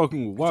 I was talking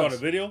with You saw Watts.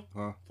 the video?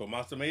 Huh? For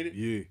Monster Made It?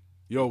 Yeah.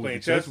 Yo, with Playing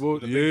the chess?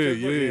 chessboard. The Yeah, big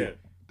chessboard? yeah. Yeah.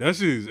 That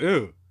shit is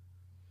ill.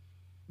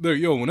 Look,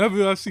 yo,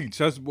 whenever I see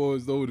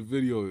chessboards though, the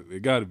video,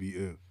 it gotta be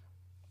ill.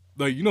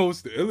 Like, you know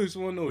what's the illest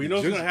one though? Well, you know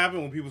what's Just- gonna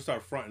happen when people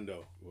start fronting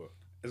though? What?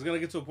 It's gonna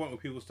get to a point where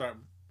people start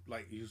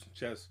like using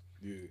chess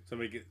Yeah. to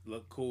make it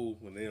look cool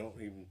when they don't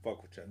even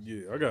fuck with chess.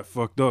 Yeah, I got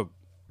fucked up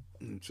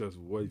in chess with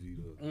wifey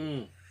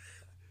though.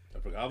 I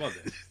forgot about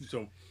that.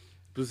 So,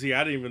 but see,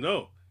 I didn't even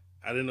know.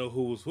 I didn't know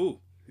who was who.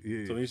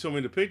 Yeah. So when you showed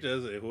me the picture, I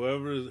was like,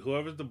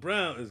 whoever's the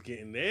brown is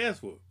getting their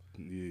ass whooped.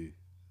 Yeah.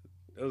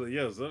 I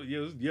was like,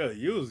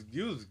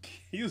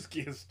 you was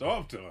getting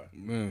stomped on.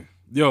 Man.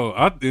 Yo,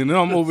 and then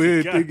I'm over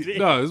here God thinking, damn.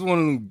 nah, it's one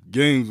of them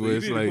games where You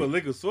it's need to like, put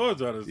liquor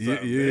swords on or something.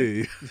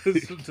 yeah. Man.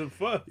 What the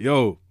fuck?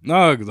 Yo,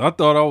 nah, cause I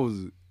thought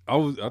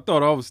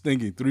I was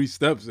thinking 3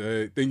 steps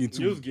ahead, thinking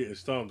You was 2. getting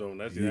stomped on.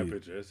 That's Yeah. that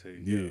picture. That's hey,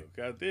 Yeah. yo,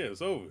 goddamn,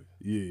 it's over.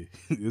 Yeah,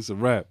 it's a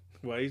wrap.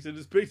 Why you said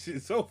this picture?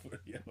 It's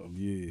over. Yo,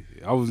 Yeah,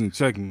 I was in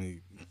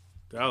checkmate.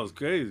 that was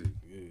crazy.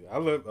 Yeah, I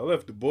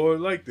left the board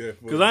like that.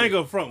 Cause I ain't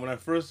gonna front. When I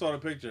first saw the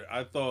picture,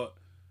 I thought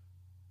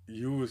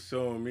you was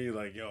showing me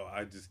like, yo,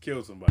 I just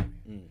killed somebody.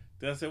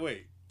 Then I said,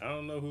 wait, I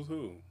don't know who's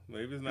who.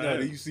 Maybe it's not Nah, him.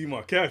 then you see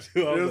my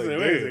caption. I I was was like,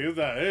 like, wait, damn. it's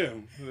not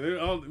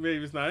him.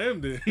 Maybe it's not him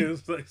then.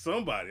 It's like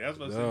somebody. That's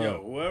what I said, Nah.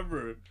 yo,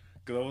 whoever.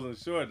 Cause I wasn't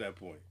sure at that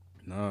point.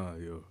 Nah,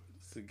 yo. I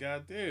said,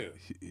 goddamn.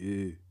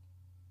 Yeah.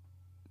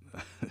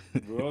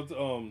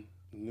 Bro,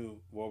 new.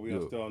 While we are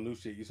Yo. still on new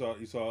shit, you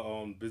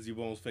saw Busy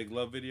Bones Fake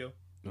Love video.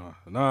 Nah,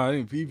 I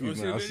didn't peep You it,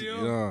 see man. the I see,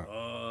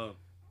 video?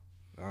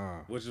 nah.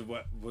 Which is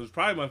what was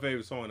probably my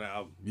favorite song on that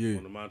album. Yeah.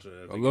 On the Mantra.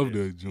 I think love it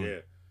is. that joint. Yeah.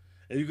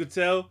 And you could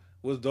tell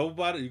what's dope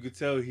about it. You could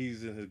tell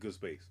he's in his good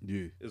space.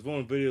 Yeah. It's one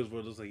of the videos where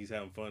it looks like he's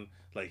having fun.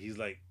 Like he's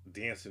like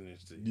dancing and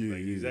shit. Yeah,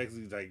 like he's yeah.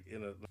 actually like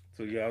in a.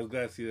 So yeah, I was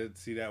glad to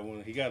see that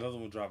one. He got another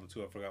one dropping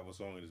too. I forgot what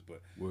song it is,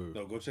 but Word.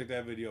 no, go check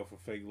that video for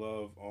Fake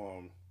Love.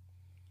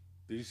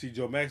 Did you see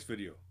Joe Max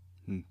video?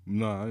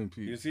 Nah, I didn't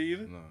You peep. didn't see it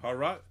either? Nah. Hard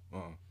Rock.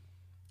 Uh-uh.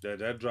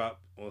 That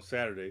dropped on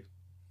Saturday.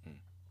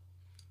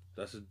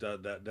 That's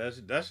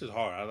just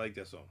hard. I like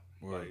that song.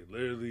 Word. Like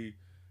literally,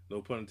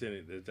 no pun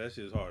intended. That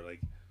shit is hard.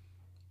 Like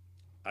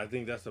I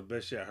think that's the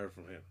best shit I heard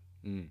from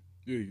him.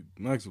 Yeah,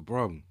 Max a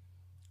problem.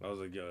 I was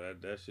like, yo,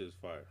 that shit is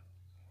fire.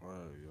 Alright,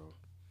 yo.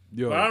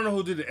 Yo. But I don't know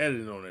who did the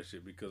editing on that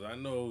shit because I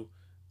know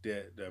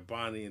that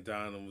Bonnie and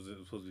Donna was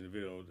supposed to be in the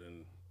video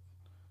and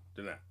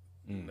they're not.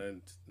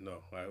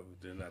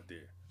 They're not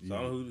there. So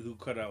I don't know who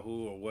cut out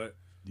who or what.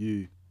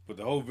 Yeah. But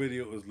the whole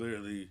video was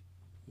literally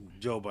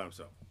Joe by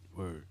himself.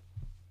 Word.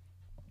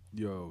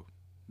 Yo,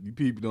 you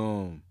peeped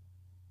Jermaine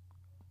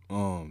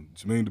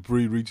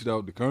Dupri reached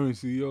out to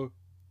Currency, yo.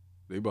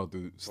 They about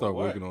to start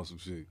what? working on some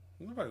shit.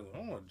 Nobody, I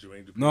don't want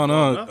Jermaine Dupri. No,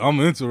 Nothing. I'm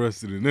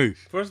interested in this.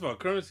 First of all,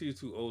 Currency is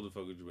too old to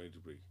fuck with Jermaine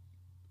Dupri.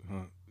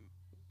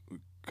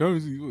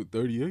 Currency, what,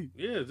 38?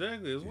 Yeah,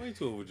 exactly. It's way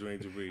too old for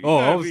Jermaine Dupri. Oh,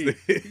 I was you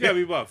gotta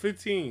be about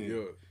 15. Yeah.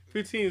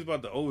 15 is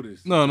about the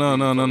oldest. No.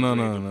 Jermaine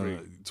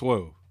Dupri.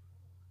 12.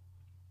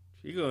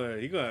 He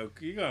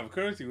gonna have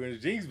Currency when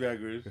his jeans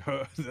backwards. He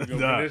gonna bring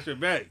Nah. that shit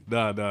back.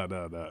 Nah.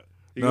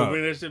 He Nah. gonna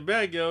bring that shit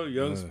back, yo.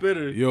 Young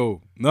Spitter.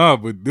 Yo, nah,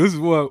 but this is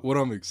what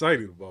I'm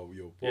excited about,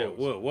 yo. Yeah,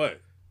 Pause.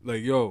 what?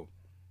 Like, yo,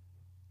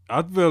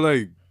 I feel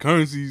like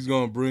Currency's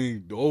gonna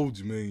bring the old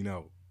Jermaine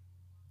out.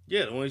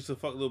 Yeah, the one used to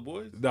fuck little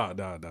boys. Nah.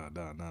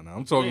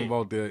 I'm talking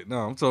about that.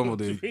 Nah, I'm talking about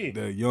What you mean?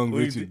 that young,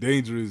 When rich, he and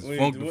dangerous, When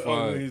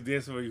funkified. he's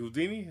dancing with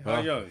Houdini? How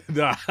Huh? young?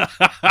 Nah.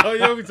 How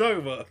young we talking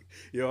about?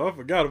 Yo, I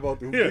forgot about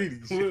the Yeah.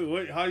 Houdini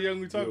shit. How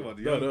young we talking about?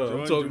 The No, young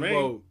I'm talking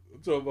Jermaine?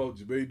 about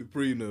Jermaine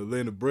Dupri in the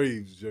Atlanta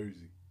Braves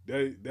jersey.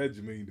 That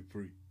Jermaine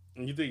Dupri.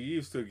 And you think he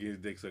used to get his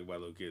dick sucked by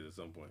little kids at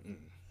some point?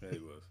 Yeah, he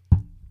was.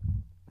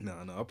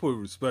 Nah, I put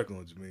respect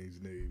on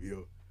Jermaine's name,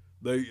 yo.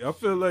 Like, I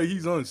feel like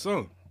he's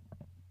unsung.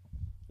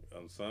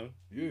 Son?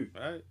 Yeah.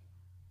 All right.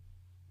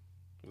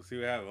 We'll see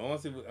what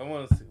happens. I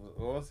want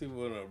to see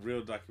when a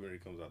real documentary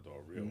comes out, though,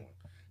 a real one.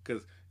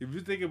 Because if you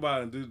think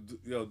about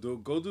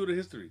it, go do the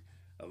history.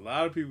 A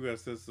lot of people have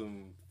said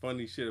some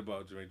funny shit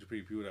about Jermaine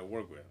Dupri, people that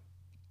work with him.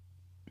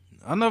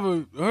 I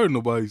never heard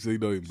nobody say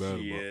nothing bad about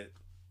Shit. it.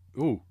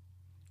 Ooh.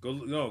 Go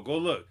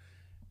look.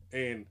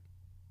 And,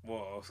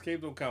 well,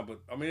 Escape don't count, but,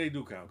 I mean, they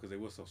do count because they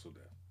were social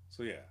death.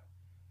 So, yeah.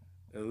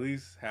 At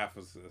least half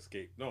of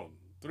Escape. No,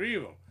 3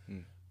 of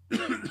them.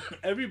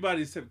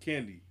 Everybody except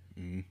Candy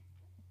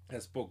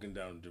has spoken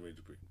down to Jermaine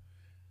Dupri.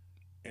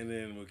 And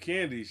then with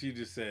Candy, she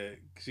just said,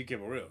 she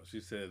kept it real. She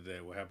said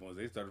that what happened was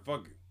they started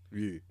fucking.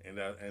 Yeah. And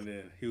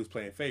then he was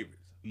playing favorites.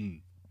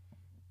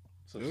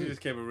 So she Yeah.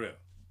 just kept it real.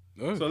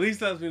 Yeah. So at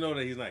least lets me know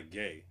that he's not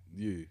gay.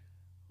 Yeah.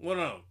 Well,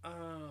 no.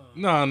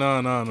 Nah.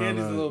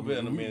 Candy's a little bit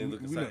on the We- man we-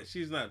 looking we side. not-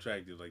 She's not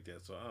attractive like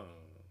that, so I don't know.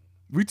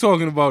 We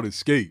talking about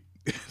Escape.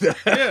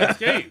 Yeah,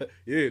 Escape.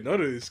 Yeah,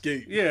 not an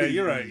Escape. Yeah,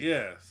 you're right.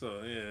 Yeah,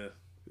 so yeah.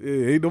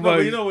 Yeah, ain't No, nobody.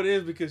 but you know what it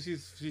is because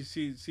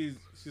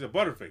she's a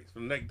butterface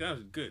from the neck down.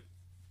 She's good.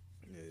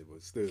 Yeah,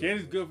 but still.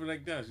 Candy's good from the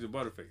neck down. She's a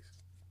butterface.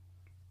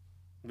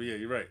 But yeah,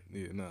 you're right.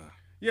 Yeah, nah.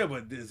 Yeah,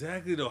 but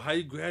exactly though, how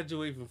you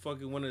graduate from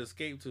fucking one to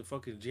Escape to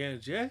fucking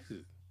Janet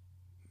Jackson?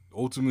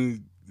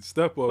 Ultimate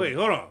step up. Wait,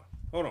 hold on.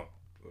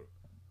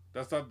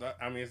 That's not.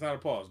 I mean, it's not a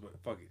pause, but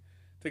fuck it.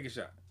 Take a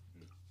shot.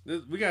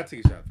 We gotta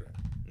take a shot for that.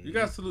 You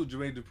gotta salute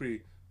Jermaine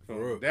Dupri For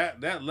real.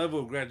 from that level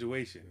of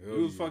graduation. Hell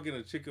He was yeah. fucking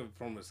a chick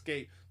from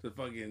Escape to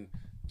fucking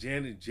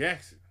Janet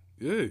Jackson.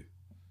 Yeah.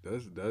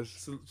 That's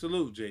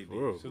Salute JD.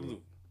 For real,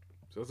 Salute.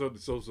 that's up to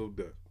so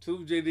death.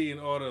 Salute JD and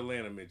all the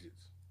Atlanta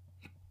midgets.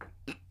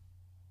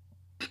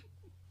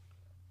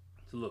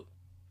 Salute.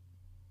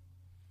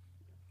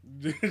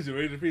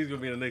 Jermaine Dupri is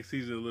gonna be in the next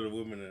season of Little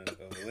Women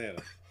of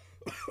Atlanta.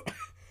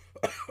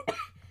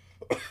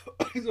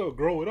 He's gonna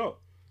grow it up.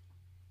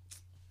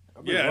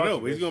 Yeah, I know,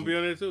 but he's gonna be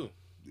on there too.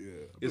 Yeah.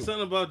 It's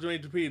something about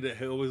Jermaine Dupri that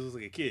he always looks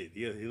like a kid.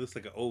 Yeah, he looks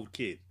like an old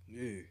kid.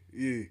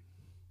 Yeah.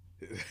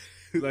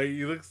 Like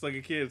he looks like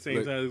a kid at the same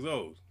Like- time he's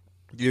old.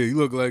 Yeah, he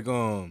look like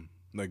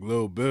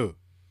Lil Bill.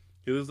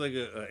 He looks like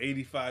a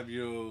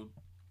 85-year-old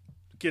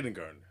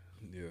kindergartner.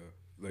 Yeah.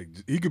 Like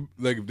he could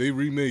if they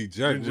remade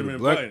Jack with a Benjamin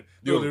black Button.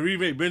 Yo, they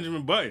remake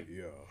Benjamin Button.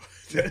 Yo.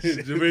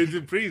 Jermaine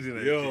Dupri's in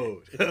that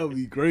Yo, shit. that'll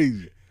be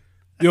crazy.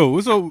 Yo,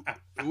 what's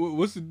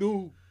the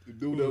dude? The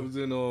dude that was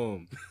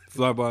in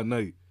Fly By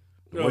Night.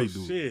 The Oh, white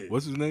dude. shit.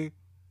 What's his name?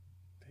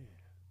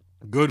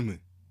 Goodman.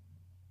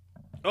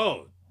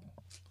 Oh,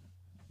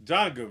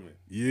 John Goodman.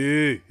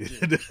 Yeah.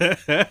 Yeah.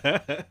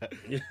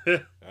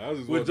 I was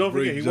just Well, about to don't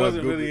bring forget, he John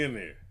wasn't Goodman. really in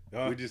there.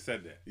 Huh? We just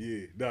said that.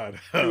 Yeah, nah.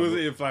 He wasn't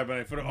in Fly By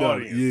Night for the Nah,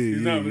 audience. yeah,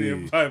 He's not yeah, really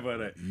in yeah. Fly By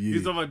Night. Yeah.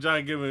 He's talking about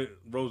John Goodman,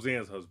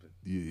 Roseanne's husband.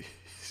 Yeah.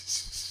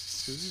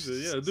 He said,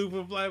 yeah, dude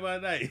from Fly By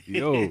Night.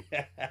 Yo,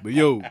 but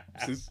yo,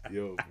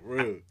 for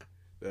real.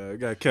 I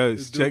got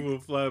cats Dude check. from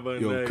Fly By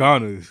Yo, Night.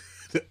 Connor.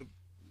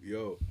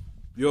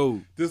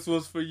 Yo, This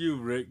one's for you,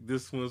 Rick.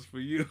 This one's for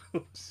you.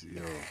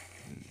 yo.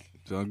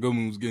 John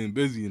Goodman was getting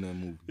busy in that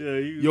movie.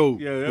 Yeah, Yo,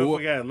 yeah, but I what-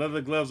 forgot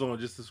leather gloves on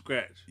just to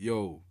scratch.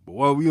 Yo, but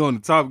while we on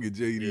the topic of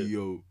JD, Yeah.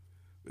 yo,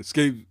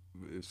 escaping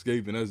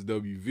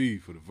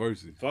SWV for the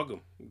verses. Fuck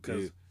him,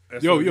 because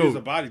Yo, it's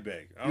a body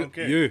bag. I don't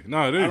care. Yeah,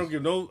 nah, it is. I don't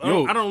give no.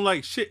 Yo. I don't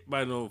like shit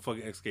by no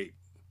fucking Escape.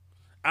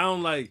 I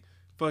don't like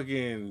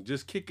fucking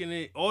just kicking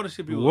it. All the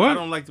shit people. What? I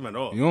don't like them at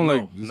all. You don't No,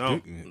 like just no,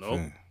 kicking it, nope,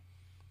 fam.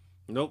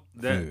 nope.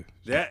 Fair.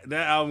 That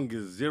album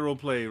gets zero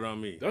play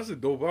around me. That's a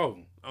dope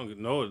album. I don't get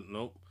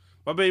nope.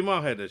 My baby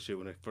mom had that shit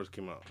when it first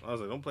came out. I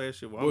was like, don't play that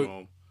shit while But- I'm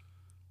home.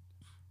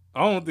 I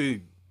don't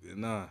think,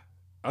 nah.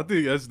 I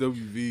think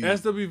SWV.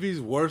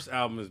 SWV's worst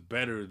album is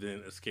better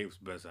than Escape's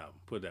best album.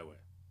 Put it that way.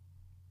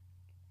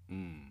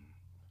 I'm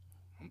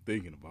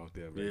thinking about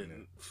that Yeah, right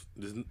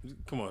now.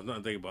 come on, there's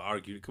nothing to think about.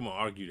 Argue. Come on,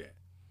 argue that.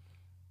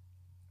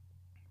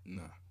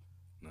 Nah.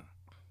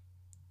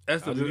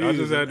 SWV I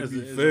just had to is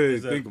be a- fair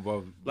is and a- think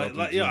about Like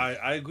them yeah,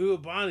 joints. I agree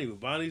with Bonnie. But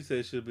Bonnie said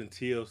it should have been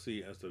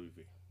TLC and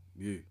SWV.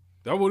 Yeah.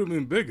 That would have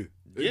been bigger.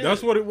 Yeah.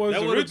 That's what it was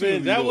That would've originally.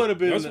 been- that though. would've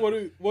been That's the- what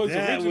it was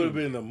That originally. would have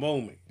been the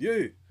moment.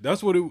 Yeah.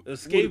 That's what it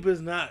Escape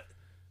is not.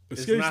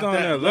 Escape's It's not not on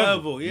that that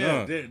level.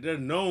 Yeah, Nah. they're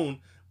known,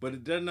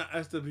 but they're not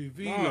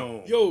SWV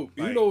known. Yo,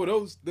 you Like, know what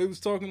else they was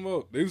talking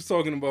about? They was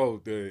talking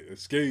about the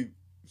Escape,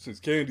 since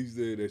Candy's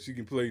there, that she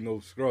can play no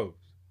scrubs.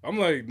 I'm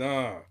like,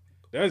 nah,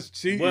 that's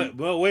cheating.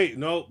 But wait,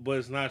 no, but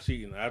it's not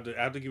cheating. I have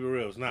to keep it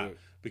real. It's not Yeah.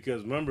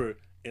 because remember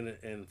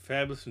in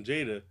Fabulous and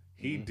Jada,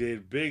 he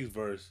did Big's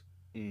verse.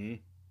 Mhm.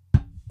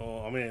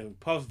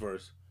 Puff's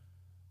verse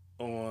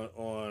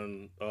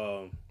on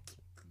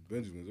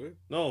Benjamin's, right?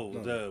 no,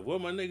 No. where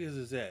my niggas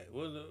is at?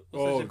 What's that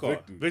Oh, shit called?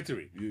 Victory.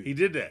 Victory. Yeah. He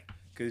did that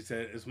because he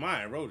said it's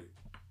mine. I wrote it.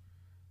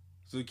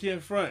 So you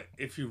can't front.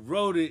 If you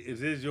wrote it,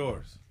 it is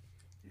yours.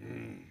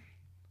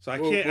 So I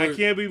Well, can't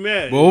but- be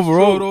mad. but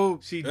overall,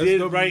 It's true. though, she SW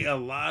did write a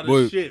lot of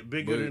but- shit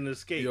bigger but, than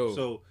Escape. Yo,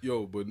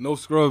 so but no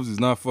scrubs is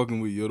not fucking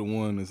with You're the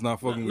One. It's not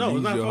fucking no, with it's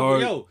Use not Your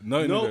fucking. Heart.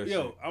 Nothing of that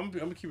shit. I'm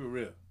gonna keep it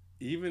real.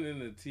 Even in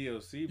the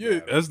TLC, Yeah,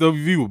 battle,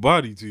 SWV with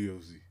body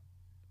TLC.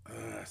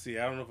 see,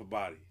 I don't know for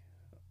body.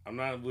 I'm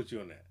not with you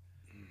on that.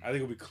 I think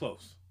it'll be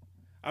close.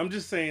 I'm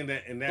just saying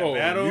that in that Oh,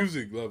 battle,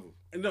 music level.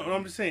 no,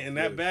 I'm just saying in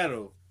that Yeah.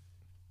 battle,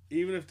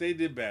 even if they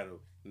did battle,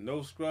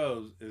 No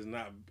Scrubs is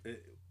not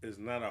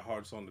a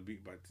hard song to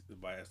beat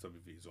by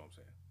SWV. Is what I'm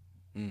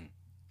saying.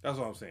 That's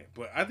what I'm saying.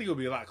 But I think it'll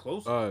be a lot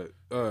closer All right.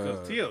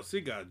 because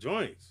TLC got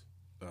joints.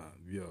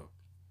 Yo.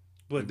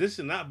 But this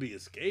should not be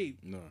Escape.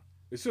 No.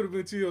 It should have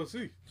been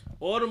TLC.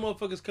 All the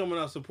motherfuckers coming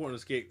out supporting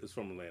Escape is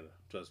from Atlanta.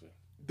 Trust me.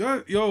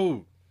 That,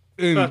 yo.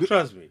 And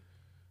Trust me.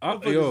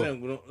 Motherfuckers yo.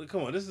 saying,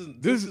 come on, this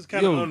is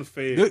kind of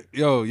unfair.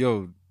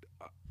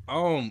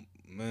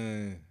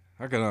 Man,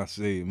 how can I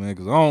say it, man?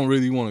 Because I don't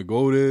really want to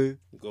go there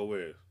Go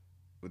where?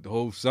 with the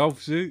whole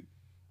South shit.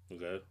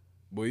 Okay.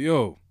 But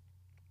yo,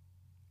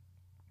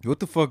 what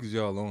the fuck is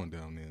y'all on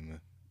down there, man?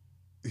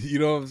 You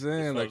know what I'm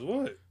saying? Like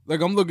what?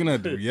 Like I'm looking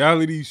at the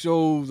reality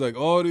shows, like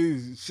all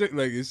this shit.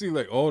 Like it seems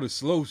like all the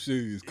slow shit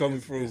is coming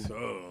from.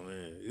 Oh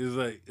man,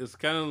 it's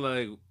kind of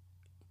like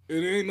It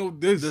ain't no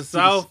this. the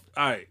South.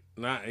 All right,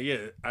 I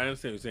understand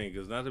what you're saying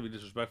because not to be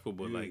disrespectful,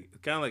 but like it's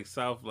kind of like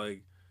South.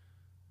 Like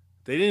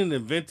they didn't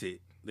invent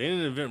it. They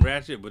didn't invent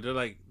ratchet, but they're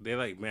like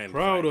man,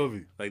 Proud of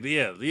it. Like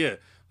yeah.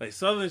 Like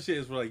Southern shit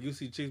is where like you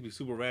see chicks be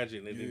super ratchet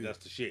and they think that's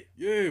the shit.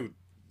 Yeah.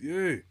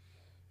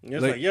 And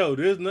it's Like- like, yo,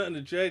 there's nothing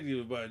attractive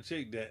about a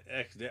chick that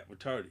acts that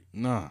retarded.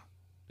 Nah.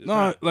 It's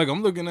Nah, not. like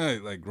I'm looking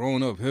at like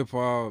growing up hip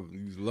hop,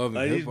 he's loving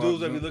Like hip these hop. dudes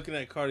that be looking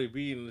at Cardi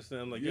B and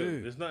understand, I'm like, yo, Yeah.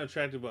 there's nothing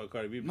attractive about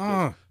Cardi B because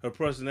Nah. her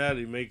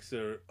personality makes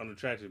her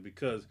unattractive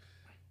because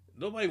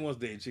nobody wants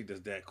to date a chick that's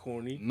that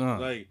corny. Nah.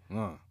 Like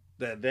Nah.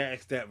 that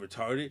acts that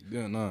retarded.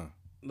 Yeah, nah.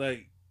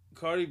 Like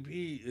Cardi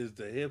B is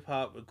the hip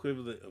hop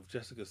equivalent of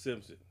Jessica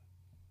Simpson.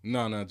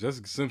 Nah.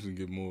 Jessica Simpson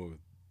get more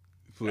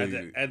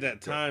play. At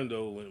that time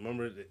though, when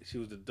remember that she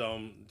was the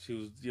dumb, she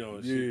was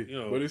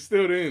But it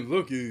still didn't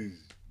look as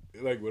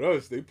like with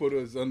us. They put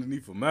us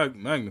underneath a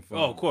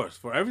magnifying. Oh, of course,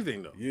 for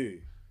everything though. Yeah.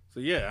 So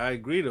yeah, I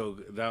agree though.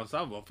 Down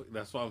south,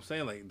 that's what I'm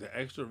saying. Like the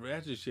extra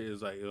ratchet shit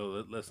is like,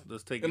 yo, let's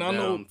take And it I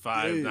know down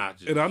 5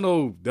 notches. And I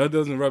know that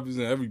doesn't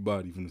represent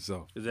everybody from the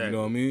South. Exactly. You know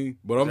what I mean?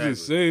 But I'm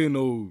just Exactly. saying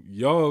though,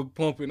 y'all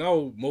pumping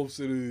out most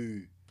of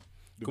the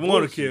Come on,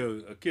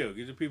 bullshit. kill.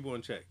 Get your people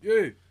in check.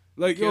 Yeah.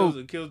 Like Kills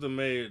the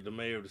mayor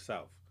of the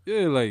South.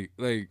 yeah, like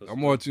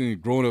I'm watching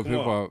Growing Up Come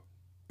Hip Hop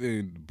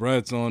and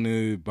Brad's on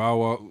it, Bow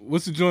Wow.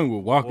 What's the joint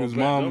with Walker's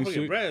mom don't and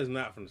forget, shit? Brad is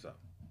not from the South.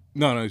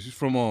 No, she's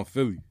from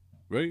Philly,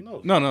 right?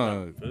 No,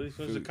 No. He's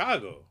from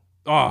Chicago.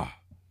 Ah,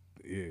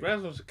 yeah.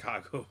 Brad's from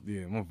Chicago.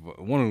 Yeah,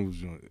 one of those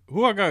joints.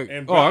 Who I got?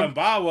 And I-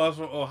 Bow Wow's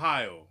from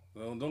Ohio.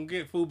 Don't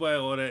get fooled by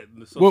all that.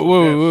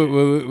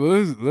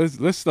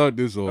 Let's start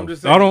this off. I'm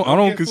just saying, I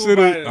don't get consider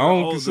fooled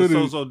by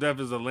the so deaf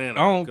is Atlanta.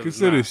 I don't 'cause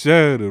consider it's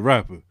Shad a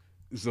rapper.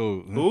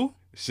 So not. Who?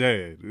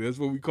 Shad. That's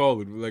what we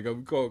call it. Like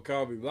we call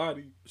Calvin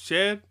Lottie.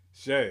 Shad?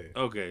 Shad.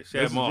 Okay,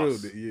 Shad That's his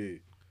Moss. real-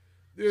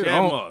 Shad I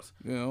don't- Moss.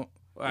 You know.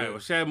 All right, well,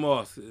 Shad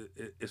Moss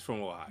is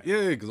from Ohio.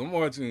 Yeah, because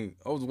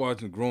I was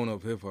watching Growing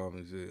Up Hip Hop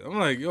and shit. I'm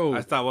like, yo,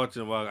 I stopped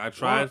watching a while. I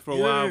tried for a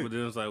Yeah. while, but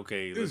then it's like,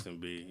 okay, listen,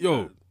 B.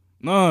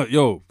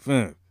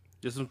 fam.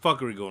 There's some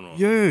fuckery going on.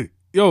 Yeah,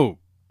 yo.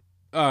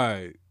 All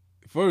right.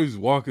 First,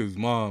 Walker's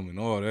mom and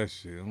all that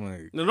shit. I'm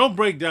like, Now, don't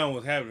break down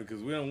what's happening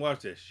because we don't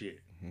watch that shit.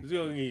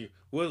 Mm-hmm.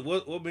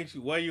 What makes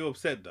you? Why are you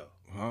upset though?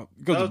 huh? Tell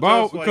Because us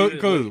why you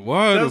didn't-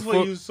 why Tell the us what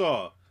fuck you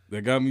saw.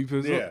 that got me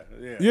pissed off?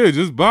 Yeah. Yeah,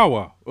 just Bow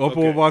Wow up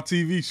Okay. on our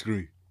TV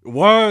screen.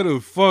 Why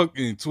the fuck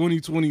in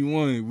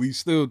 2021 we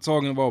still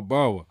talking about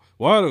Bow Wow?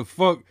 Why the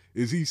fuck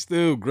is he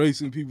still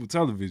gracing people's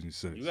television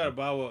sets? You got a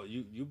Bow Wow.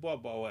 You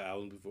bought Bow Wow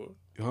album before?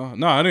 Huh?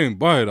 No, I didn't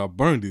buy it. I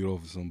burned it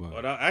off of somebody.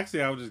 Oh,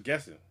 actually, I was just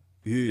guessing.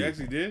 You Yeah,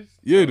 actually did?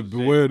 yeah, Oh, the shit.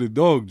 Beware the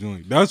Dog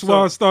joint. That's So-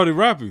 why I started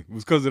rapping.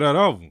 Was because of that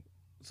album.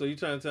 So you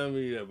trying to tell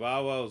me that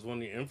Bow Wow was one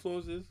of the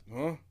influences?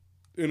 Huh?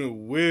 In a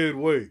weird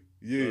way.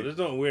 No, Yeah. there's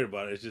nothing weird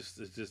about it. It's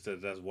just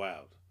that that's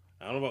wild.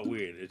 I don't know about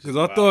weird. It's just Because I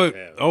wild thought to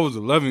have. I was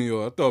 11 year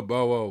old. I thought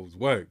Bow Wow was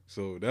whack.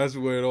 So that's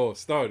where it all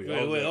started.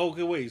 I was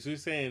like, Wait. So you're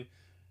saying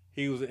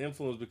he was an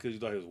influence because you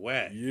thought he was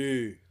whack?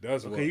 yeah,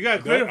 that's Okay, why. you gotta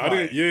I clarify.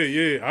 didn't.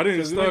 Yeah. I didn't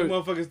Because you make start.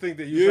 motherfuckers think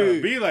that you're trying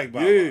to be like Bow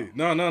Yeah,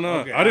 Wow. no.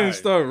 Okay, I didn't alright.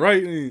 start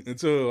writing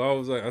until I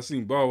was like, I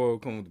seen Bow Wow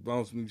come with the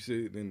bounce me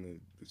shit and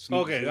the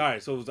sneaker Okay, shit. all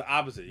right. So it was the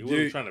opposite. You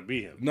wasn't Yeah. trying to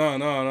be him. No. I You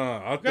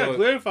gotta thought.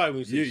 clarify when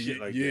you say Yeah, shit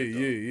like yeah, that. Though.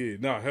 yeah.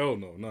 Nah, hell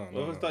no.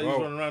 Motherfuckers thought you was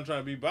running around trying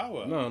to be Bow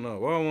Wow. No.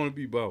 Why I want to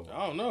be Bow Wow?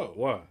 I don't know.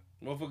 Why?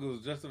 Motherfucker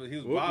was just he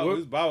was What- Bow. what? He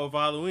was Bow Wow for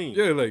Halloween.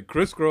 Yeah, like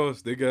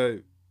Crisscross, they got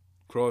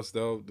crossed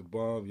out, the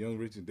bomb, Young,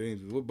 Rich, and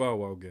Dangerous. What Bow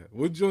Wow got?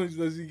 What joints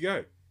does he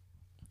got?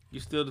 You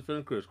still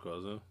defending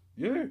Crisscross, huh?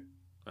 Yeah.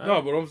 All No,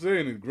 right. but I'm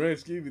saying in the grand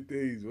scheme of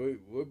things,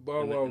 what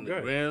Bow In Wow the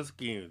got? grand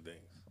scheme of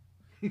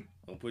things.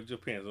 Don't put your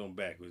pants on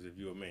backwards if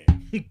you're a man.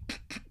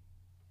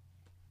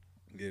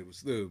 Yeah, but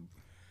still,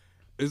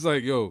 it's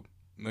like, yo,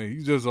 like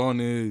he's just on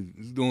there,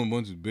 he's doing a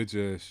bunch of bitch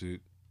ass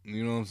shit.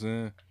 You know what I'm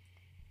saying?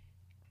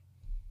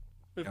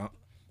 Yeah.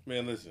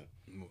 Man, listen.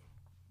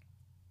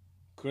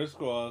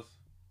 Crisscross,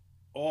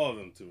 all of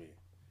them to me.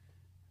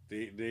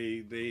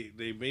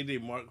 They made their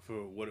mark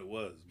for what it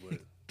was, but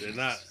they're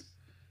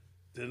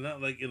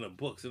not like in the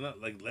books. They're not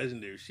like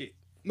legendary shit.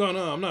 No,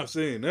 I'm not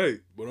saying that.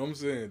 But I'm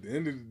saying at the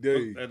end of the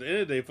day. At the end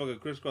of the day, fucking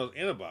Chris Cross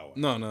and a Bow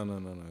Wow. No.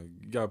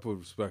 You gotta put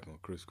respect on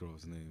Chris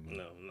Cross' name. Man.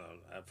 No.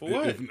 For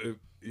what? If,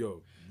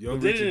 Young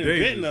But they Richard didn't invent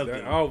Dangerous, nothing.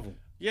 that album.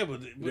 Yeah,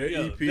 but That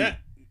yo, EP.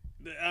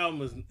 the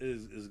album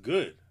is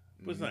good,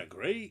 but it's not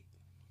great.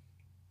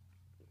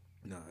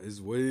 Nah, it's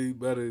way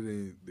better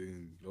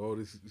than all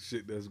this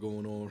shit that's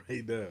going on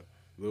right now.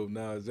 Lil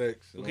Nas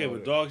X. and Okay, all but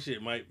that. dog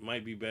shit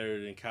might be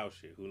better than cow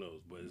shit. Who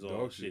knows? But it's all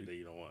Dog shit shit. that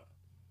you don't want.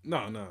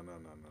 No.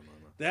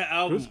 That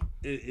album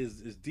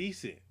is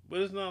decent,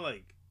 but it's not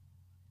like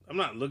I'm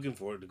not looking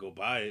for it to go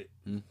buy it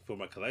for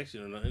my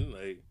collection or nothing.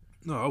 Like,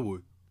 No, I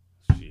would.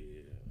 shit,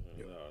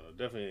 no,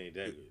 definitely ain't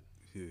that good.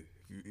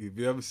 Yeah. If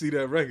you ever see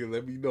that record,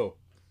 let me know.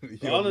 All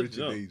Young the Richard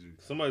junk. Dangerous.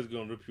 Somebody's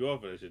gonna rip you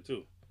off for that shit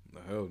too. No,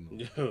 hell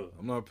no. Yo,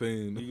 I'm not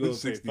paying you gonna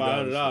pay $60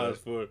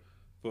 $500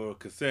 for a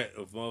cassette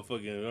of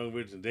motherfucking Young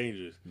Rich and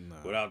Dangerous Nah.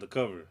 without the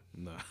cover.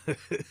 Nah.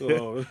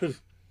 So,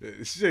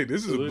 Shit,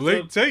 this is So a it's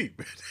blank up-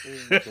 tape.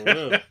 for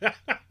real.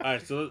 All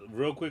right, so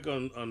real quick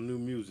on new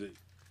music.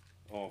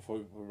 Before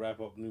we wrap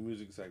up new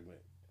music segment.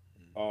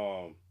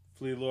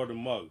 Flea Lord and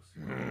Muggs.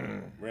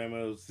 Ram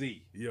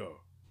LC. Yo,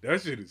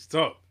 that shit is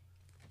tough.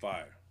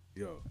 Fire.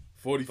 Yo,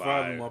 45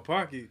 Fire. in my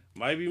pocket.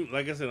 Might be,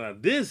 like I said, now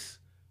this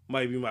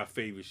might be my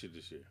favorite shit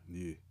this year.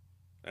 Yeah.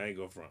 I ain't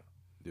gonna front.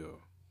 Yo.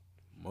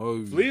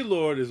 Muggs. Flea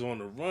Lord is on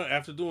the run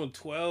after doing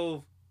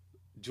 12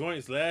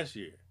 joints last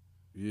year.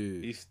 Yeah.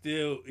 He's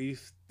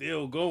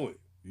still going.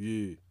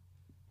 Yeah.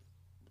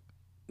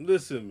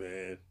 Listen,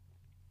 man.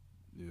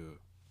 Yeah.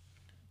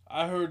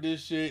 I heard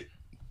this shit.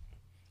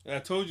 And I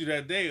told you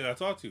that day I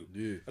talked to you.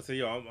 Yeah. I said,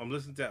 yo, I'm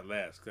listening to that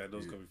last because I know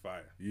it's going to be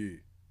fire. Yeah.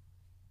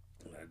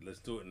 And I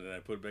listened to it and then I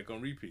put it back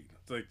on repeat.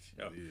 It's like,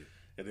 yo. Yeah.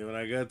 And then when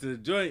I got to the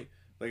joint,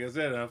 like I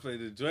said, I played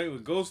the joint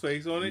with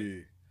Ghostface on it.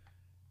 Yeah.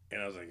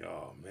 And I was like,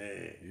 oh,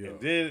 man. Yo.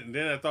 And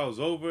then I thought it was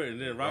over. And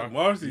then Rock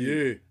Marcy.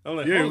 Yeah. I'm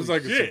like, Yeah, it holy was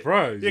like a shit.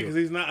 surprise, Yeah, yo. because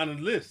he's not on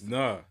the list.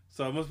 Nah.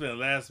 So it must have been a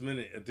last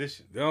minute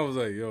addition. Then I was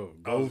like, yo,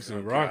 I was Ghost like,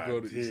 and Rock God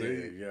on it. damn,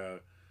 Say, yeah.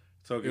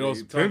 Talking, You know,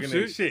 some talking pimp that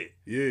shit? shit.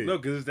 Yeah. No,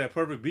 because it's that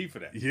perfect beat for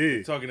that.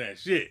 Yeah. Talking that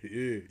shit.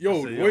 Yeah. I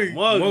Yo, said, the way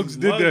Muggs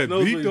did that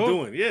knows beat, what he's though.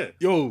 doing. Yeah.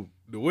 Yo,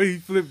 the way he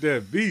flipped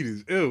that beat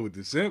is ill with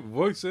the sample,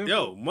 voice sample.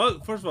 Yo,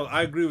 Muggs, first of all,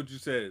 I agree with what you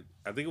said.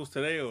 I think it was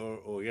today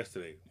or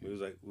yesterday. It was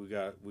like, we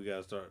got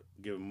to start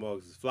giving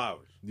Muggs his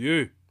flowers. Yeah.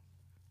 You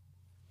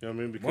know what I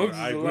mean? Because Muggs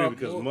I is a agree lot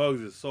because more-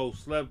 Muggs is so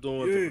slept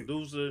on as Yeah. a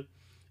producer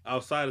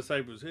outside of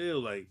Cypress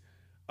Hill. Like,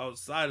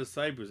 outside of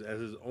Cypress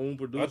as his own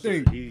producer,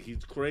 think-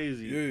 he's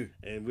crazy.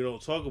 Yeah. And we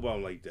don't talk about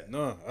him like that.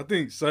 Nah, I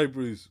think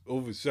Cypress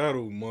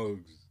overshadowed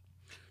Muggs.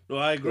 No,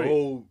 I agree. The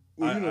whole,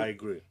 well, you know, I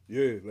agree.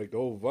 yeah, like the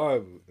whole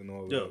vibe and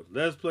all Yo, that.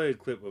 let's play a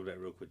clip of that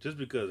real quick, just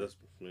because that's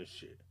man,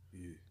 shit.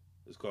 Yeah.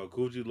 It's called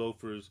Gucci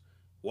Loafers,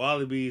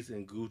 Wallabies,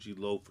 and Gucci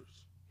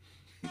Loafers.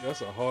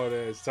 That's a hard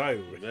ass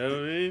title. You know what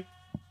I mean?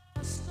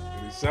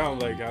 And it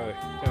sound like how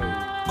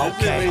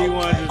This is when you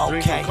want to just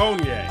drink some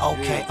cognac.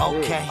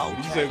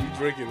 You said we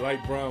drinking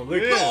light brown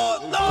liquor. Yeah.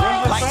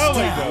 Lights Sound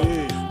like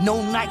down. that.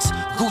 No nights,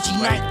 Gucci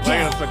night Like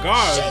down. a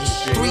cigar. and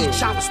shit. 3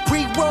 choppers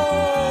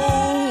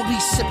pre-roll, be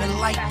sipping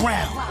light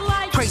brown.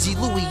 Crazy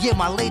Louis, yeah,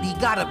 my lady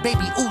got a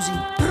baby Uzi.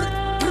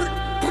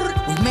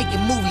 We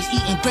making movies,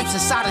 eating grapes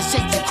inside a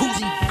shake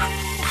jacuzzi.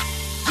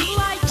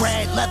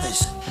 Red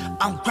leathers,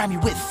 I'm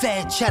Grammy with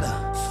fat cheddar.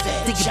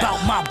 Think about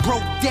my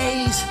broke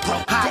days,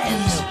 hot in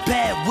the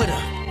bed with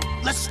her.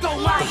 Let's go,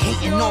 Mike. They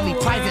hating on me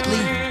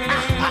privately.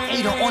 I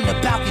ate her on the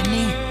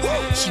balcony.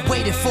 She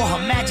waited for her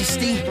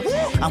majesty.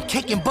 I'm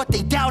kicking, but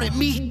they doubted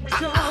me.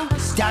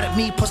 Doubted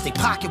me, plus they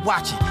pocket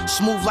watching.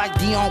 Smooth like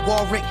Dionne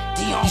Warwick.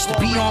 Used to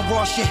be on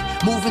raw shit,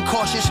 moving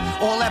cautious.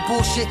 All that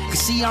bullshit, can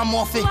see I'm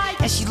off it.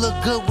 And she look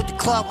good with the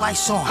club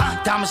lights on.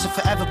 Diamonds are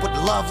forever, but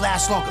the love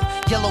lasts longer.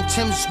 Yellow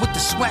Timbs with the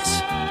sweats.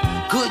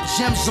 Good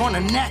gems on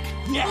her neck.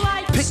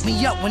 Pick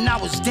me up when I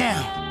was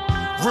down.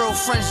 Real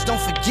friends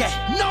don't forget.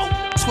 No.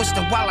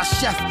 Twisting while I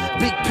chef.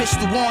 Big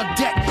pistol on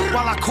deck.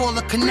 While I call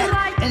a connect.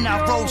 And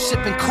I roll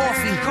sipping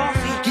coffee.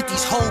 Get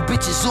these whole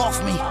bitches off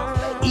me.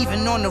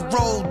 Even on the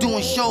road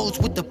doing shows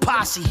with the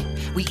posse.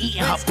 We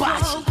eating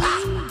hibachi.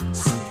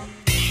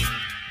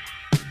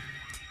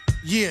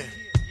 Yeah.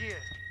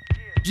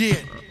 Yeah.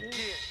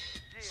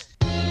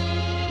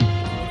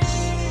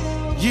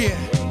 Yeah.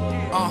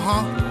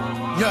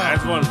 I Yeah.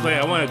 just want to play.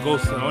 I want to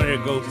hear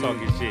Ghost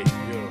talking shit.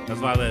 That's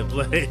why I let it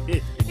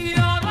play.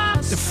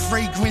 The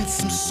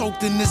fragrance, I'm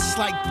soaked in this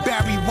like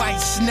Barry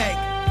White's neck.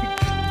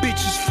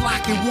 Bitches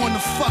flocking, wanna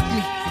fuck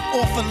me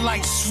off a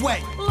light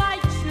sweat.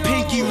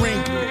 Pinky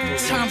ring,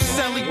 Tom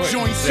Selleck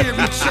joints, hairy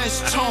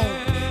chest tone.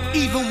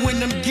 Even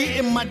when I'm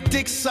getting my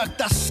dick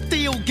sucked, I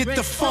still get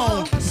the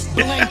phone.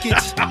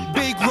 Blankets,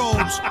 big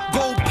robes,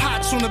 gold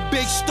pots on a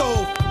big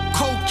stove.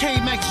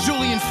 Cocaine Max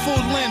Julian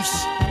full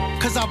lengths.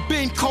 Cause I've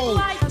been cold,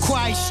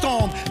 Quiet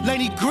Storm,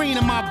 Lenny Green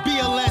in my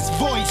BLS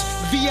voice.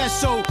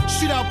 VSO,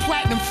 shoot out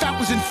platinum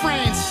fountains in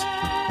France.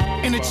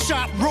 In a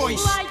chop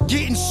Royce,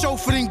 getting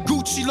chauffeured in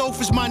Gucci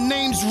loafers, my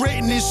name's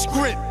written in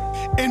script.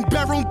 In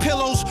bedroom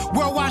pillows,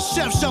 worldwide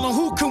chefs selling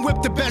who can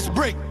whip the best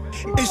brick.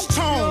 It's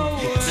Tone,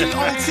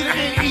 T-O to the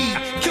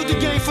N-E. Killed the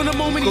game from the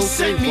moment he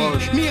sent me.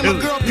 Me and my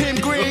girl Pam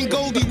Gray and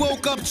Goldie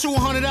woke up to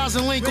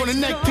 100,000 link on the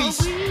neck piece.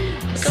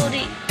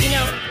 Goldie,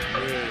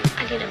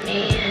 I need a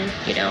man,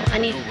 I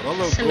need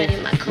somebody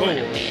in my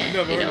corner, man.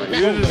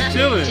 Not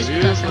chilling. just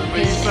because I'm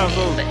married,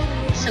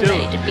 but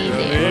somebody to be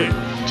there.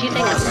 Do you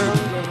think I'm wrong?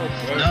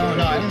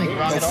 No, I don't think you're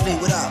wrong at all.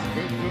 What up?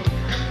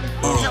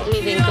 Help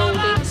me then, Goldie.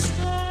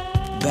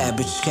 Bad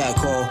bitches cat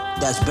call.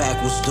 That's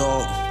backwards,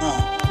 dog.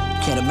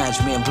 Can't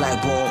imagine me in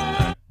blackball.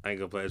 I ain't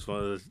gonna play. I just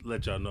want to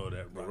let y'all know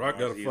that. Bro. Rock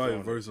got a He's fire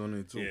on verse on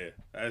it too. Yeah,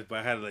 but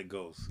I had to let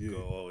Ghost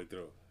go all the way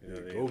through. You know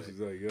what I mean? Ghost is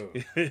like,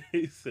 yo.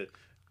 He said,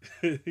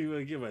 he want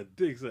to get my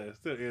dick so I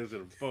still answer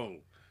the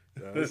phone.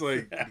 It's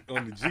like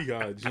on the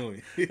jihad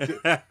joint. You know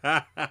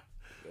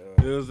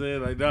what I'm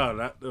saying? Like, no,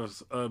 that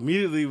was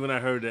immediately when I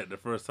heard that the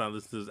first time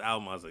listening to this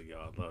album, I was like, yo,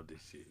 I love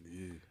this shit.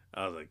 Yeah.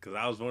 I was like, because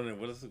I was wondering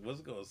what's it going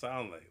to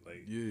sound like.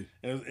 Yeah.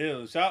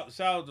 And shout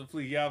out to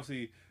Fleek. He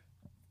obviously,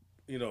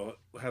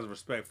 has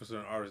respect for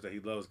certain artists that he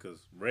loves because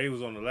Ray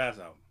was on the last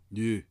album.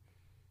 Yeah. You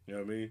know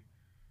what I mean?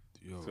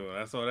 Yo. So when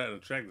I saw that in the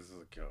track, I was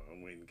like, yo,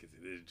 I'm waiting to get to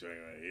this joint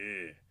right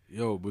here.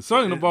 Yo, but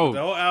something about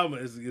the whole album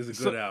is a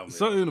good album.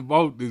 Something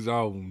about this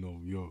album though,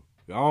 yo.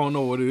 I don't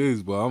know what it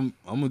is, but I'm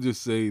gonna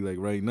just say like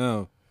right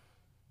now,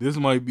 this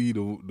might be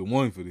the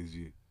one for this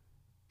year.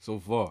 So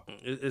far,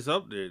 it's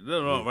up there.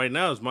 No, right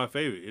now it's my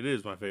favorite. It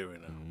is my favorite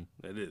right now.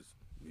 Mm-hmm. It is.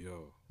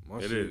 Yo,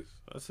 it is.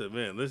 I said,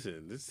 man,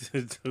 listen, this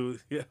is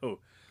yo,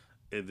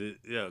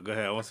 go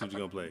ahead. I want to see what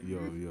you're gonna play.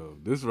 Yo,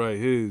 this right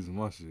here is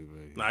my shit,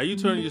 right? Now, are you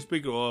turning your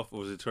speaker off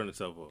or does it turn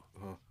itself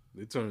off?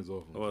 It turns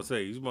off. I was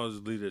say you might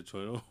just leave that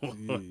joint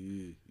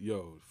on. Yeah.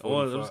 Yo,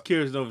 I'm just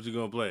curious to know what you're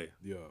gonna play.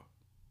 Yo.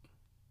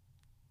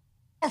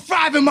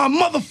 5 in my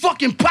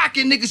motherfucking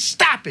pocket, nigga.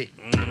 Stop it.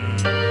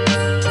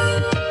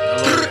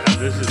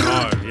 This is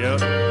hard, yeah.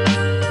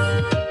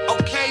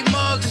 Okay,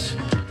 Muggs.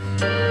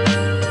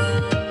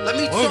 Let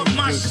me talk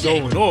my shit.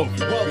 Going off.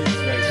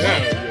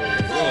 Right.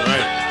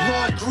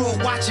 Lord grew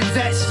up watching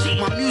vets.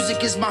 My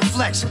music is my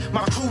flex.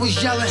 My crew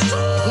was yelling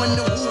when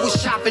the woo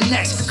was shopping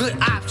next. Good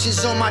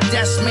options on my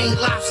desk. Main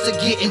lobster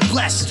getting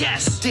blessed.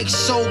 Yes. Dick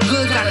so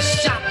good, gotta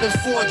shop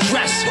before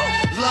dress.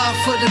 Love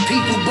for the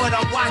people, but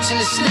I'm watching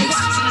the snakes.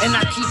 And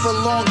I keep a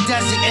long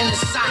desert and a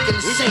sock in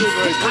the safe.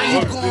 How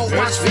you gonna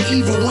watch for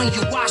evil when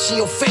you washing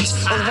your face?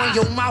 Or when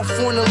your mouth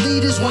on the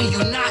leaders when you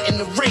not in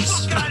the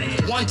race?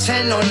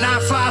 110 or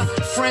 95,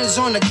 friends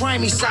on the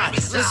grimy side.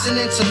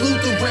 Listening to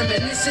Luther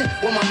reminiscing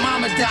when my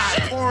mama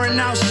died. Pouring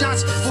out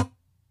shots for...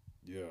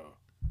 Yeah.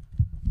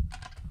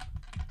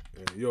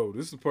 And yo,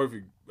 this is the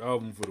perfect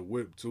album for the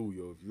whip too,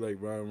 yo. If you like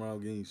riding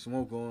around getting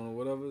smoke on or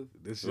whatever,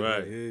 this shit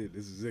right here,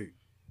 this is it.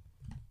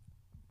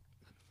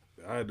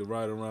 I had to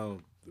ride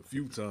around a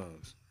few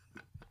times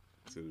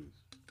to this.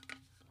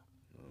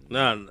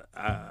 Nah,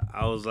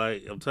 I was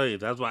like, I'm telling you,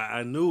 that's why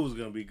I knew it was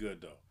gonna be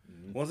good though.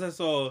 Mm-hmm. Once I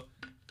saw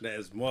that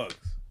it's Muggs,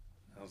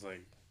 I was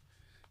like,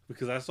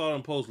 because I saw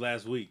him post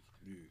last week,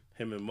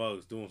 him and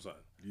Muggs doing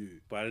something. Yeah.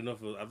 But I didn't know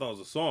if I thought it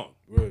was a song.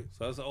 Right.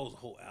 So I was like, oh, it's a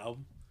whole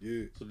album.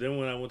 Yeah. So then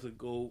when I went to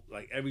go,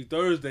 like every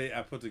Thursday,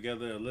 I put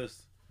together a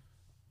list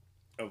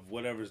of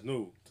whatever's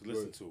new to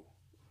listen to,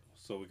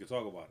 so we could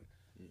talk about it.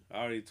 I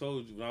already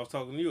told you when I was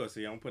talking to you. I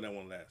said, I'm putting that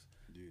one last.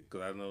 Yeah.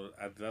 Because I know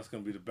that's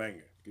gonna be the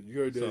banger. You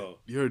heard that?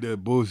 You heard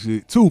that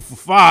bullshit? 2 for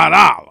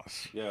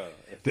 $5. Yeah.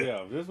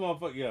 This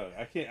motherfucker.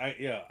 I can't.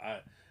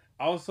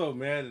 I was so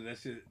mad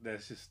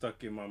that shit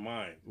stuck in my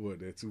mind. What,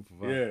 that 2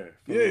 for $5?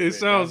 Yeah. Yeah, it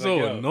sounds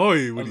so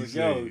annoying when he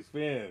says.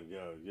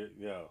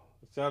 Yo,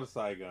 shout out to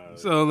Saigon.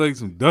 Sounds like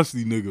some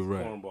dusty nigga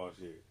rap. Cornball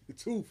shit.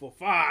 2 for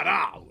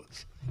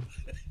 $5.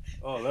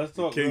 Oh, let's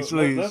talk. Let's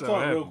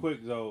talk real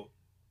quick though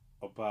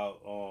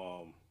about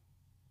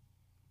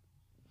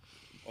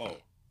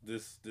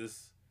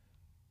this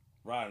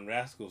Rotten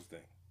Rascals thing.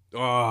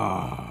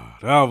 Ah,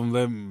 the album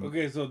let me.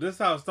 Okay, so this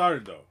how it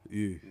started though.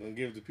 Yeah. They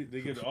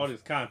give the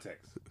audience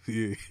context.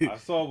 Yeah. I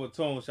saw what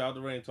Tone, shout out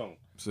to Rain Tone.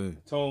 Same.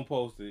 Tone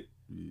posted,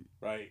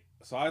 right?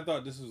 So I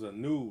thought this was a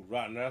new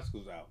Rotten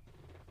Rascals album.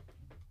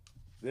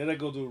 Then I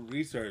go do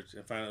research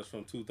and find out it's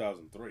from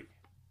 2003.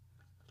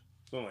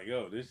 So I'm like,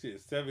 yo, this shit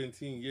is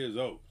 17 years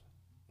old.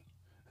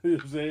 You know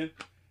what I'm saying?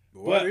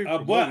 But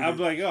I'm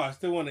like, yo, I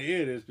still want to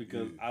hear this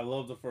because I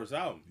love the first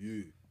album.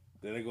 Yeah.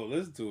 Then I go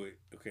listen to it.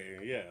 Okay,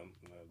 yeah,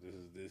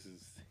 this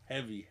is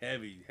heavy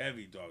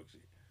dog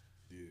shit.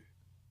 Yeah,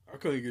 I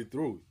couldn't get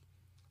through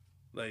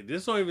it. Like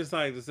this don't even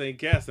sound like the same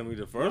cast as me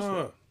the first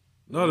one.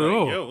 Not at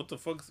all. Yo,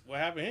 what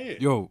happened here?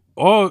 Yo,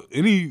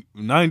 any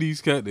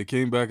 90s cat that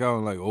came back out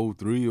in like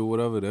 03 or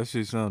whatever, that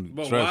shit sounded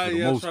trash for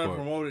the most part. But why y'all trying to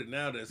promote it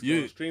now that's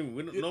going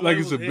streaming? Like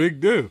it's a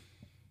big deal.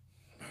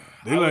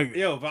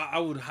 If I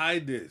would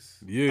hide this,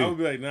 I would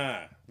be like, nah,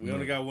 we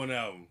only got one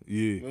album. Yeah.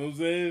 You know what I'm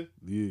saying?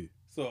 Yeah.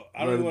 So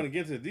I don't even want to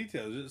get into the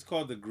details. It's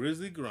called The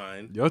Grizzly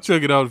Grind. Y'all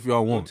check it out if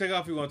y'all want. Check it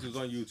out if you want to. It's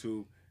on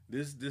YouTube.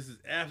 This is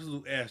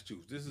absolute ass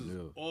juice. This is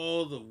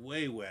all the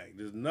way whack.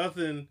 There's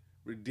nothing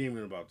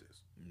redeeming about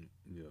this.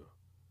 Yeah.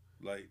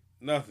 Like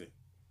nothing.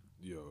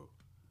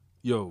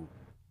 Yo.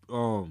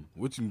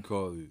 what you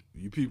call it?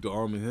 You peeped the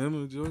Arm &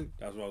 Hammer joint?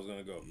 That's where I was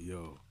gonna go.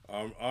 Yo.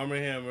 Arm &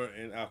 Hammer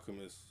and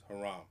Alchemist,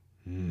 Haram.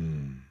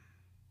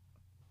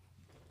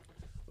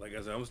 Like I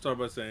said, I'm gonna start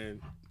by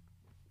saying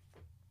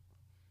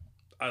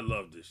I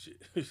love this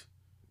shit.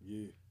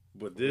 Yeah.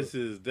 But this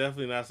is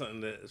definitely not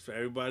something that is for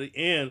everybody,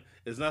 and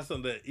it's not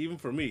something that, even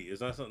for me, it's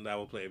not something that I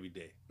will play every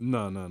day.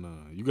 No.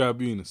 You gotta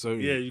be in a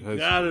certain. Yeah, you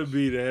gotta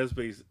be the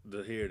headspace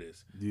to hear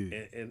this.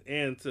 Yeah.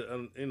 And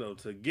to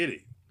to get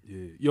it.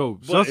 Yeah. Yo,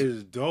 But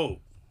it's dope.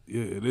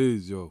 Yeah, it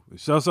is, yo. And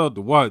shouts out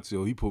to Watts,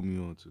 yo. He put me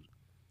on to it.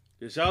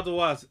 Yeah, shout out to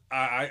Watts.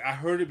 I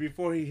heard it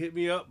before he hit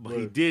me up, but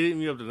he did hit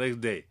me up the next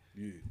day.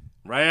 Yeah.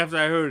 Right after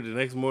I heard it, the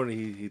next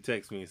morning he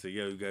texted me and said,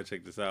 "Yo, you gotta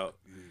check this out."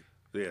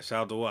 Yeah,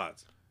 shout out to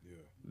Watts. Yeah.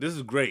 This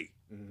is great.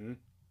 Mm-hmm.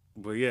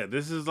 But yeah,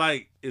 this is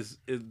like it's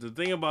the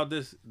thing about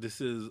this.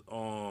 This is I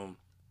don't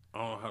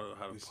know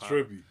how to. It's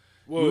trippy.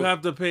 Well, you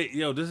have to pay.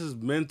 Yo, this is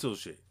mental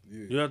shit.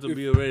 Yeah. You have to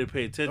be ready to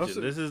pay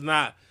attention. This is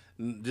not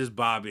just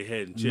bob your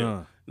head and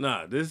chill.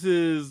 Nah, this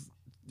is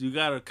you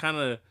gotta kind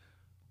of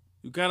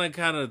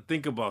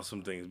think about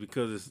some things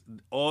because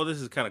all this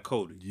is kind of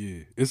coded.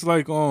 Yeah, it's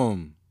like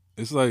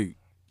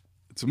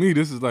to me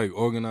this is like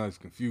organized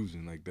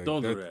confusion like that.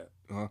 Don't do that.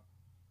 Huh?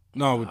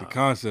 No, with the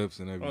concepts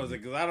and everything. I was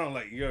like, because I don't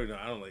like I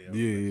don't like.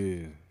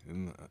 Yeah.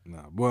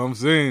 Nah. But I'm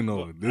saying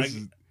though,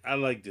 I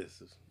like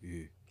this.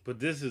 Yeah. But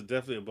this is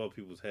definitely above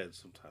people's heads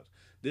sometimes.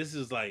 This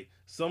is like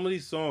some of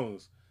these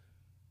songs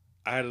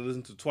I had to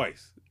listen to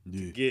twice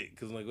to get,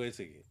 because I'm like, wait a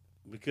second,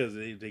 because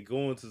they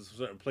go into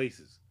certain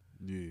places.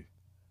 Yeah.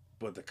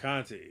 But the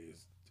content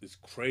is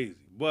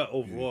crazy. But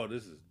overall,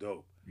 this is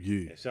dope.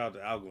 Yeah. And shout out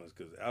to Alchemist,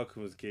 because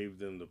Alchemist gave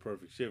them the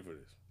perfect shit for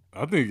this.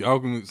 I think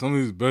Alchemist, some of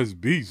his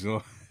best beats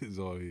is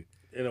all here.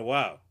 In a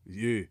while.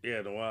 Yeah. Yeah,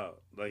 in a while.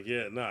 Like,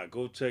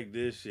 go check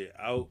this shit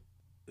out.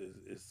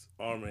 It's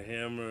Arm &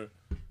 Hammer.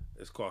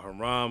 It's called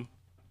Haram.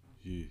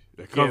 Yeah.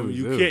 That cover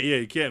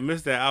you can't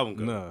miss that album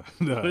cover. Nah.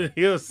 You know what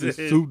I'm saying?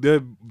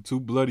 It's two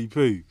bloody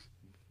pigs.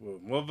 Well,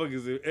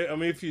 motherfuckers, I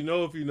mean, if you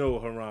know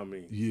what Haram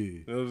means. Yeah.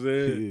 You know what I'm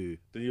saying? Yeah.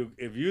 Then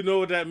if you know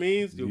what that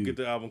means, you'll get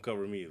the album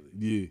cover immediately.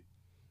 Yeah.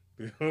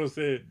 You know what I'm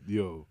saying?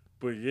 Yo.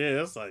 But yeah,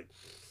 that's like,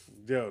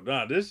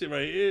 this shit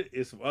right here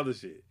is some other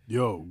shit.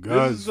 Yo,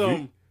 God's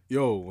feet.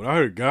 Yo, when I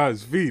heard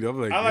God's feet, I'm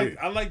like,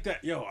 I like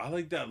that. Yo, I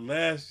like that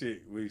last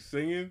shit where he's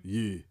singing.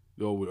 Yeah.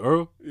 Yo, with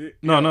Earl? Yeah.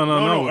 No.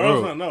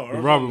 Earl's not. The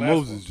Robert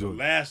Moses joint.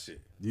 The last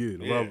shit. Yeah,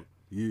 Robert.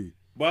 Yeah.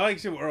 But I like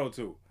shit with Earl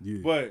too.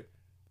 Yeah. But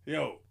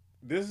yo,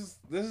 this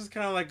is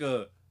kind of like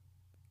a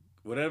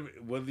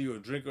whether you're a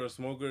drinker or a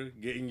smoker,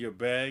 get in your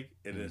bag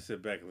and then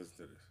sit back and listen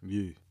to this.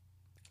 Yeah.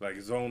 Like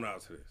zone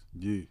out to this.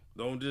 Yeah.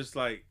 Don't just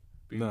like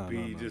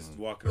be just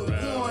nah. walking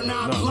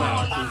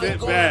around. Sit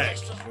back.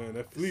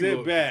 Man,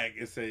 sit back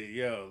and say,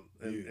 yo,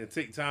 and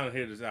take time to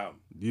hear this album.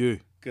 Yeah.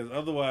 Because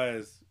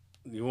otherwise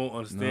you won't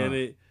understand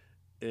it.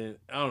 And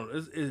I don't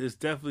know, it's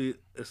definitely,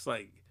 it's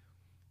like,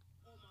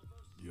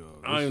 yo,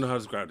 I don't even know how to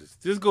describe this.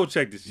 Just go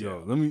check this shit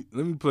out. Let me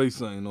play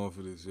something off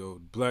of this,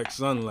 yo. Black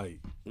Sunlight.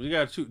 You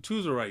gotta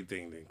choose the right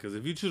thing then, because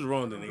if you choose the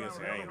wrong, then they gonna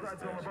say I ain't listening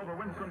to that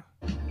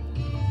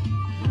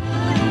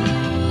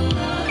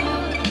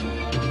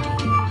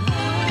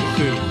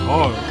shit.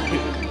 Hard.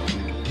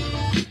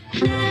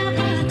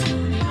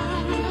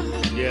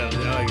 Yeah, I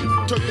like this.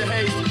 Took the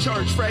haze to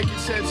church,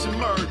 frankincense and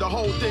myrrh. The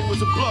whole thing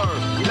was a blur.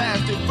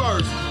 Laughed at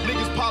first.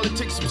 Niggas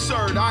politics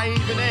absurd. I ain't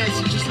even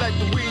answer, just let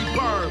the weed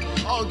burn.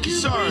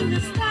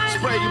 Unconcerned.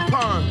 Spraying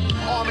perm.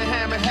 Arm &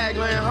 Hammer,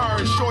 Hagler and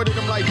Hearn. Shorted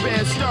them like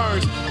Van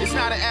Stearns. It's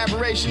not an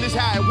aberration, it's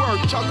how it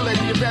works. Chuckle at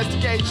the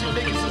investigation,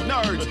 niggas is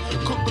nerds.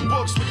 Cook the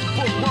books with the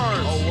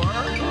bookworms. Oh,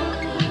 word?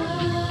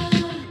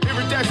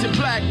 Iridescent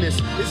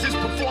blackness. Is this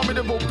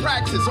performative or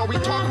praxis? Are we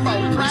talking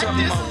about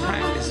practice?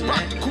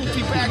 Rock the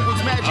goofy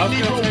backwards, Magic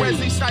Negro,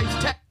 Wesley Snipes.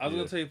 I was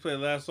gonna tell you to play the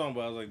last song,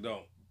 but I was like,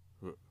 don't,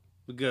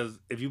 because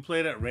if you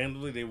play that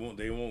randomly, they won't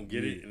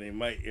get it, and it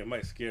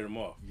might scare them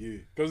off. Yeah,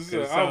 because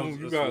it's an album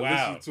you gotta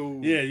listen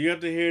to. Yeah, you have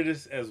to hear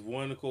this as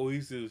one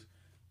cohesive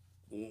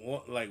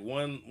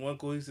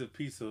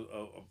piece of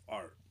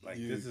art. Like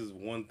this is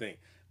one thing.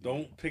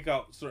 Don't pick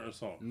out certain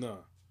songs.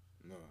 Nah.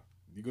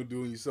 You gonna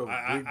do it yourself.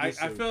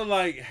 I feel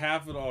like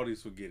half of the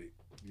audience will get it.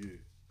 Yeah,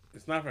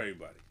 it's not for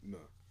everybody. No.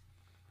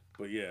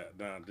 But yeah,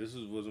 this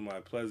was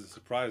my pleasant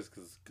surprise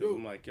because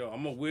I'm like, yo,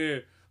 I'm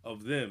aware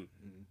of them,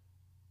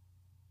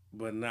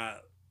 but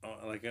not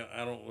like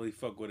I don't really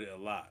fuck with it a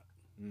lot.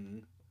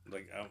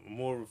 Like I'm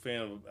more of a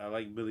fan of. I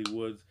like Billy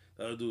Woods.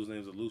 The other dude's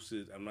name's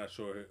Elucid. I'm not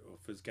sure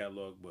of his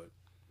catalog, but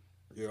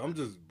yeah, I'm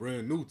just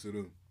brand new to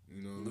them.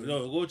 You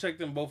know. No, go check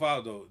them both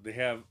out though. They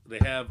have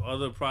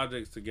other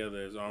projects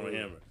together as Arm &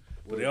 Hammer,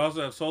 but they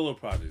also have solo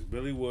projects.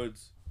 Billy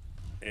Woods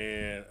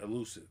and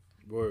Elucid.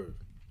 Word.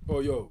 Oh,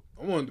 yo,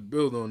 I wanted to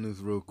build on this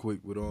real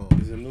quick with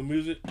Is it new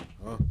music?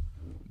 Huh?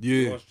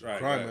 Yeah. Right,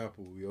 Crime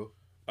Apple, yo. All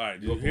right,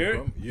 did you hear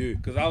it? Yeah.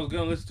 Because I was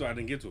gonna listen to it, I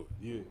didn't get to it.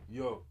 Yeah.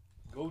 Yo,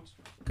 go.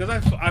 Because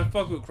I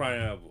fuck with Crime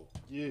Apple.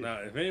 Yeah. Now,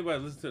 if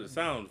anybody listens to the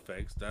sound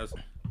effects, that's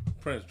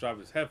Prince dropped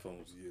his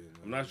headphones. Yeah, man.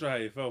 I'm not sure how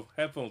your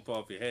headphones fall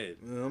off your head.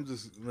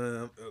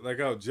 Man, like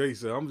how Jay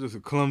said, I'm just a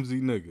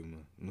clumsy nigga,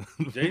 man.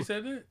 Jay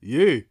said that?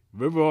 Yeah.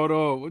 Remember all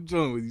the, what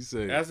joint would he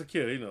say? That's a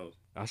kid, he knows.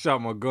 I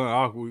shot my gun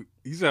awkward.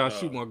 He said I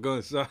shoot my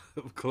gun shot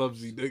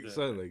clumsy nigga,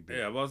 something like that.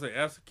 Yeah, I'm about to say,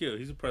 that's a kid.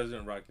 He's the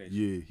president of Rock Nation.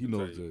 Yeah, he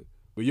knows that.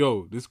 But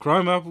yo, this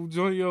Crime Apple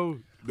joint, yo,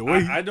 the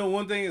way I know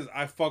one thing is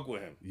I fuck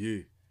with him. Yeah.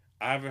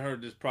 I haven't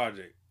heard this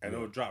project. I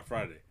know it dropped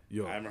Friday.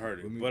 Yo, I haven't heard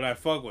it, but I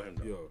fuck with him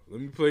though. Yo, let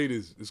me play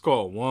this. It's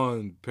called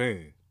One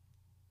Pan.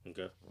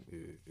 Okay.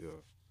 Yeah.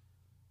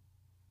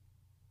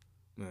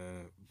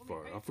 Man,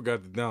 fuck, I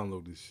forgot to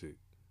download this shit.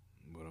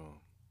 But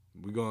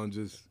we gonna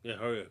just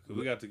hurry up. 'Cause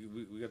we got to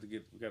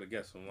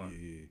get some line.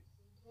 Yeah.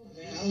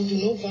 I don't do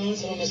no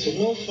violence. I don't mess with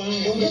no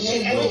fine.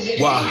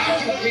 Wow.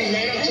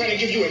 Man, I'm trying to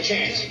give you a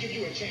chance.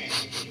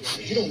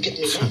 If you don't get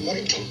me my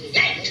money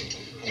tonight,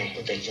 I'm gonna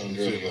put that young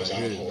girl of yours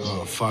out of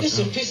hold. Fuck.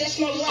 Listen, bitch, that's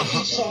my life.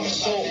 You saw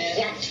so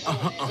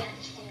what?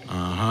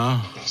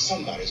 Now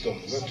somebody's going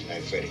to work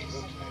tonight, Freddie.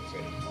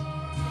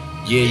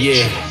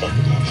 Yeah.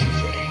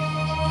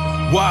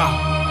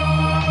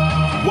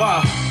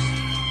 Wow.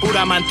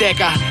 Pura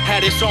manteca,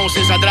 had its own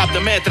since I dropped the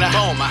metra.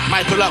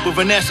 Might pull up with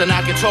Vanessa,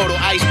 knocking total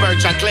iceberg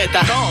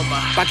chancleta.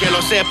 Pa' que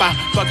lo sepa,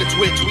 fuck a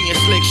twit, tweeting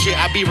slick shit.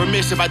 I'd be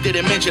remiss if I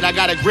didn't mention I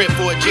got a grip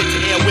for a jig to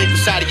air with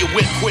inside of your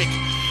whip quick.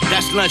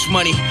 That's lunch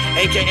money,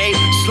 aka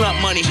slump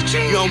money.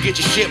 You don't get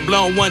your shit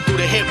blown one through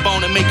the hip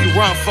bone and make you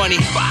run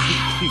funny.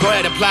 Go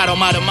ahead and plot on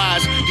my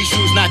demise. These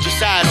shoes not your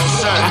size.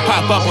 I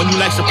pop up on you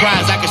like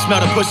surprise. I can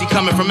smell the pussy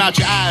coming from out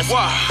your eyes.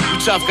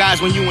 You tough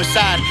guys when you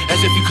inside, as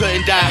if you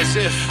couldn't die.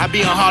 I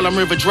be on Harlem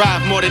River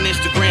Drive more than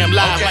Instagram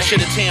Live. My shit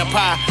a 10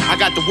 pie. I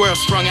got the world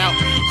strung out,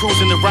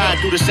 cruising the ride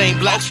through the same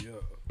blocks.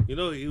 You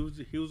know, he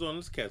was on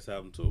this cat's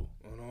album too.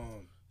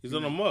 He's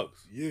on the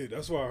Mugs. Yeah,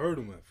 that's why I heard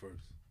him at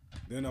first.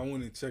 Then I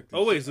went and checked.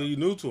 Oh wait, so you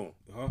new to him?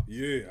 Huh?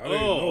 Yeah, I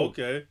didn't know.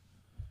 Okay.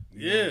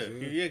 Because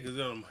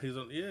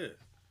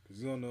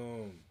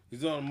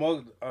he's on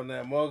Mug on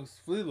that Mugs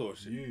Flea Lord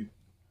shit. Yeah.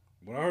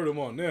 When I heard him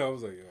on there, I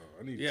was like, yo,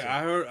 I need. Yeah,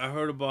 I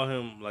heard about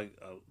him like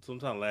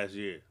sometime last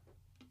year.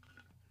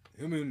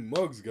 Him and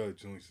Muggs got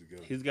joints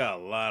together. He's got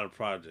a lot of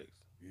projects.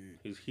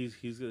 Yeah.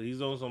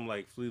 He's on some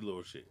like Flea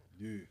Lord shit.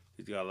 Yeah.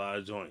 He's got a lot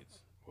of joints.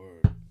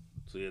 Word.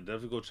 So yeah,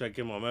 definitely go check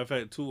him out. Matter of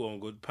fact, too, on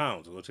good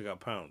Pounds. Go check out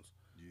Pounds.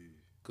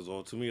 Cause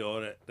to me,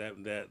 all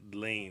that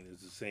lane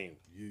is the same.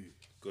 Yeah.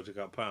 Go check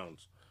out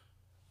Pounds.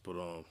 But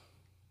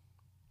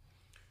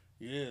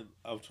yeah,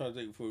 I was trying to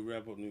think before we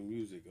wrap up new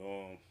music.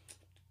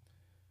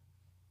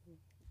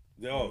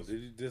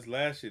 This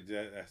last shit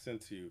that I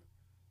sent to you.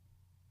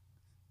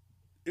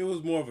 It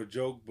was more of a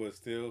joke, but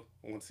still,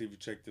 I want to see if you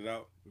checked it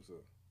out. What's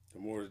up? The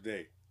Morris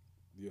Day.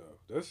 Yeah,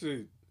 that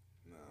shit.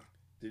 Nah.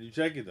 Did you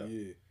check it though?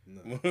 Yeah.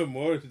 Nah.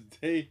 Morris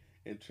Day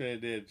and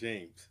Trinidad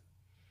James.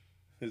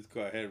 It's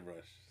called Head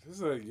Rush. It's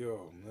like,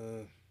 yo,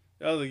 man.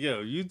 I was like,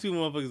 yo, you two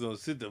motherfuckers don't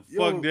sit the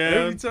fuck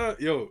down.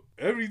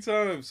 Every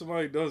time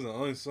somebody does an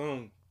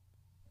unsung,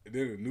 and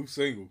then a new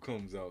single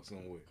comes out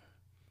somewhere.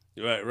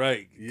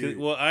 Right. Yeah.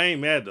 Well, I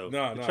ain't mad though.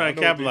 Nah, trying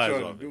to capitalize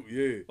off it.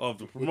 Yeah. Off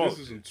the Well, promotion. this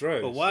is some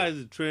trash. But why is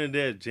it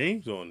Trinidad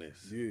James on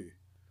this? Yeah.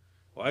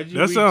 Why'd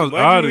you reach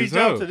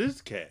out to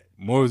this cat?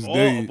 Morris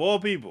Day. Of all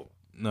people.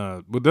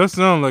 Nah, but that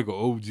sounds like an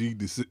OG.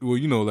 Well,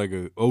 you know, like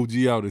an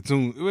OG out of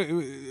tune.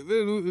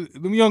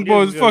 Them young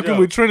boys fucking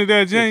with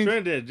Trinidad James.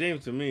 Trinidad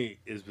James to me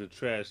has been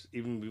trash.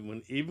 Even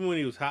when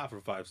he was hot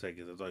for 5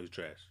 seconds, I thought he was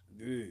trash.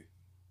 Yeah,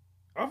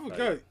 I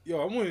forgot.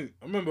 I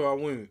remember I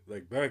went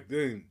like back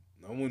then.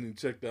 I went and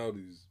checked out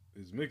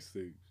his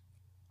mixtapes.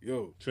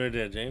 Yo,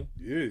 Trinidad James.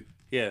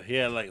 Yeah, he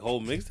had like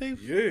whole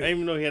mixtapes. Yeah, I didn't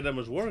even know he had that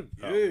much work.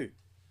 Yeah,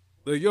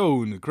 like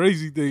yo, and the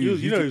crazy thing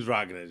is, he was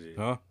rocking that shit.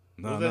 Huh?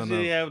 What was that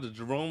shit he had with the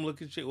Jerome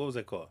looking shit? What was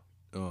that called?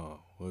 Oh,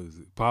 what is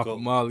it? Papa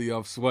Molly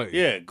off Sweat.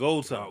 Yeah,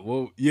 Gold Time.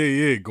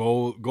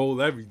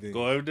 Gold everything.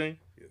 Gold everything?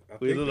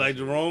 We look like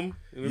Jerome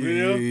in the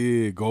video?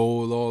 Yeah,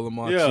 gold all of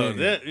my chain.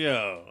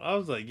 I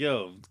was like,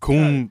 yo.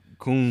 Coon.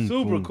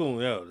 Super Coon,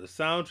 yo. The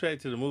soundtrack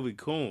to the movie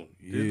Coon.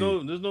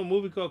 Yeah. There's no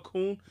movie called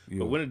Coon,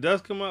 but when it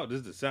does come out,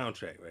 this is the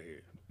soundtrack right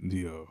here.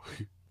 Yo.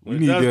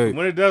 When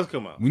it does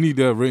come out. We need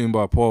that written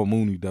by Paul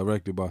Mooney,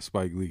 directed by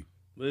Spike Lee.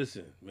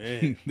 Listen,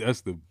 man. That's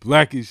the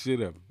blackest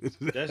shit ever.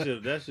 that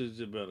shit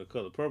just about the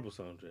Color Purple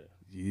soundtrack.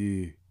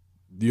 Yeah.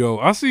 Yo,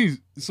 I see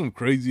some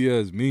crazy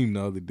ass meme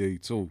the other day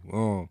too.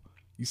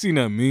 You seen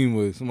that meme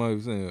where somebody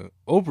was saying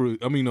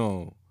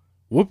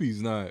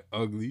Whoopi's not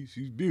ugly,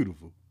 she's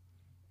beautiful.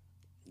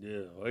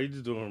 Yeah, why you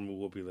just doing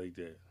Whoopi like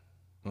that?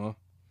 Huh?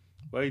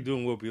 Why you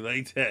doing Whoopi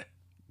like that?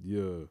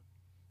 Yeah.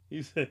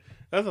 He said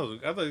I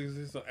thought you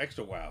said some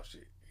extra wild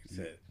shit. He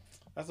said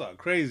I saw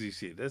crazy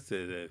shit. That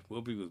said that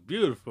Whoopi was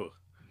beautiful.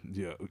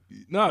 Yeah.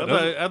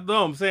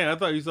 I'm saying I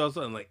thought you saw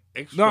something like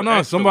extra.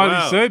 No, somebody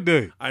wild. said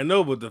that. I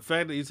know, but the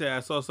fact that you said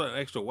I saw something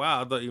extra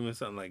wild, I thought you meant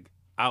something like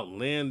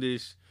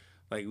outlandish,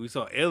 like we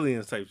saw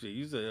aliens type shit.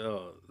 You said,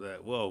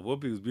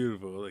 Whoopi was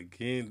beautiful. Like,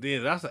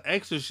 then that's the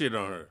extra shit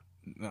on her.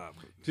 Nah,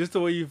 just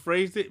the way you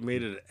phrased it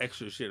made it an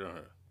extra shit on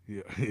her.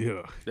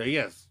 Yeah.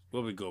 Yes,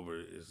 Whoopi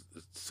Goldberg is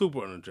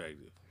super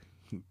unattractive.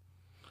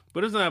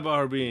 But it's not about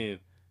her being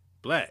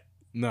black.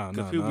 No.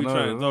 Because people be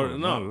trying to throw it.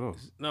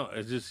 No,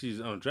 it's just she's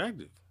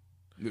unattractive.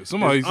 Yeah,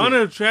 somebody said,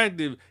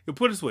 unattractive. You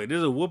put it this way: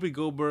 there's a Whoopi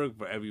Goldberg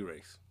for every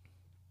race.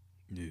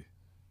 Yeah.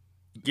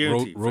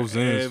 Guaranteed.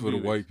 Roseanne's for the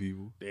white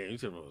people. Damn, you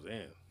said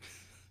Roseanne.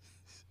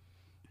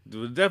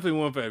 There's definitely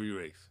one for every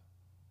race.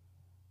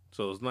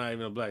 So it's not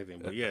even a black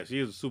thing. But yeah, she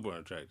is super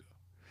unattractive.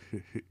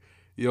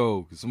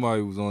 Yo,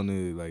 somebody was on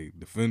there like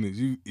defendants.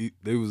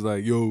 They was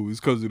like, yo, it's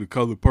because of the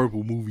Color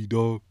Purple movie,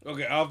 dog.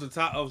 Okay, off the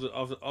top of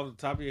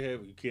your head,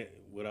 you can't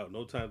without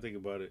no time to think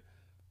about it.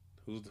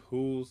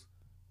 Who's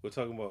we're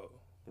talking about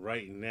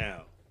right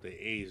now? They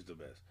age the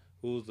best.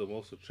 Who's the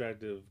most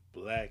attractive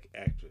black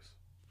actress?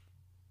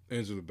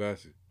 Angela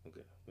Bassett.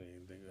 Okay, I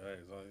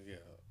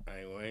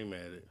ain't mad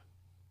at it.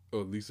 Oh,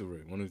 Lisa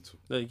Ray, one or two.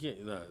 No, you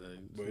can't.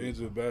 But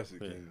Angela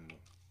Bassett came.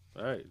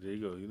 All right, there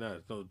you go. You're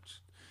not.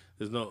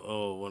 There's no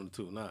one or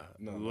two. Nah.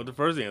 No. We want the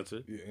first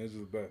answer. Yeah,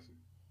 Angela Bassett.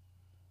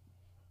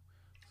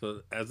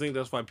 So I think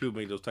that's why people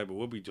make those type of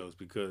Whoopi jokes,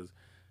 because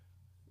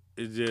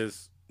it's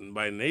just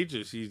by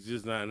nature she's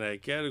just not in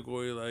that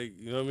category. Like,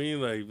 you know what I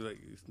mean? Like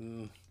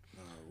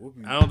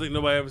Whoopi. I don't think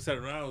nobody ever sat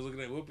around and was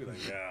looking at Whoopi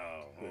like, yo,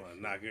 I want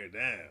to knock her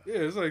down. Yeah,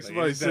 it's like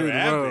somebody sitting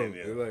around.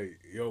 They're like,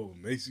 yo,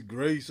 Macy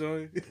Gray,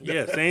 son.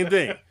 Yeah, same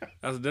thing.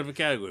 That's a different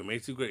category.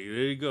 Macy Gray.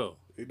 There you go.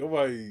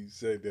 Nobody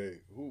said that.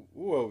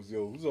 Who else,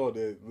 yo? Who's on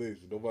that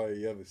list?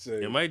 Nobody ever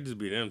said. It might just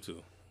be them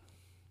two.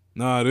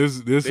 Nah, there's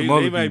some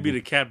other They might people. be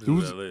the captains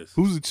of that list.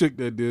 Who's the chick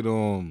that did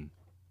That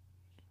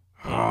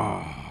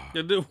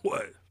did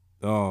what?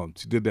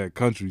 She did that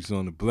country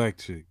song, the black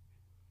chick.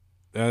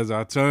 As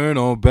I turn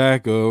on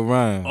back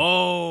around.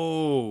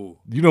 Oh,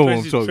 you know what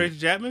I'm talking. Tracy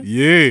Chapman.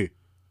 Yeah.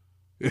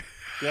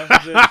 She also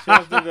did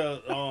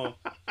I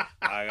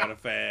got a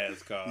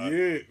fast car.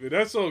 Yeah, man,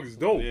 that song is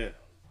dope. Yeah.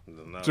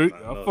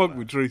 I fuck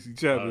with Tracy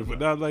Chapman, but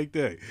not like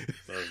that.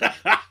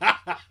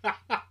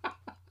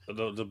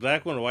 The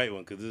black one or white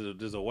one? Because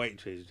there's a white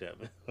Tracy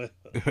Chapman.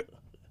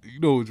 You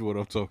know which one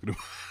I'm talking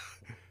about.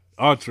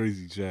 Our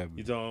Tracy Chapman.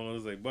 You talking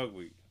about like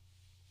Buckwheat?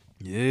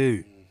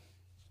 Yeah.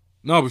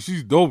 No, but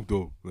she's dope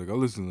though. Like I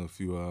listened to a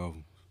few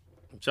albums.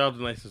 Shout out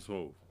to Nice and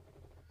Smooth.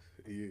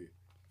 Yeah.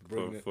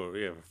 For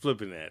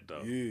flipping that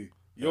though. Yeah. You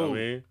know what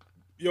I mean?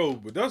 Yo,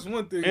 but that's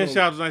one thing. And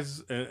shout out to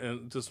Nice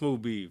and to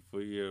Smooth B for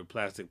your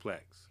plastic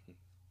plaques.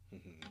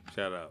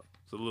 Shout out.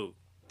 Salute.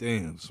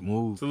 Damn,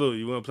 Smooth. Salute.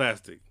 You want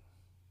plastic.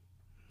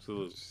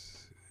 Salute.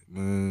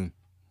 Man.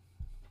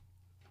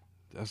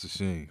 That's a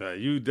shame.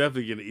 You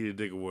definitely gonna eat a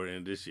dick award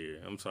in this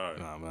year. I'm sorry.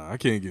 Nah, man, I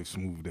can't give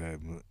Smooth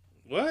that, man.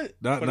 What?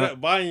 Not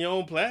buying your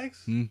own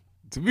plaques?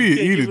 To me,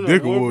 eat a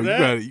dick award.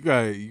 You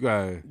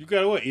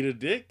gotta what? Eat a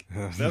dick?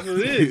 That's what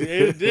it is. You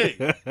ate a dick.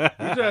 You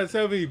trying to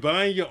tell me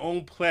buying your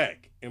own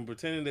plaque and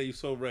pretending that you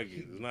so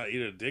regular is not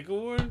eat a dick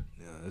award?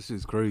 Yeah, that's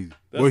just crazy.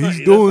 That's what not,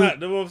 he's doing. That's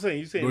what I'm saying.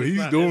 You saying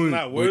it's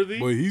not worthy?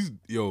 But he's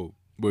doing.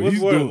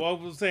 What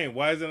was saying?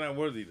 Why is it not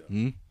worthy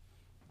though?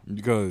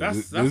 Because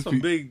that's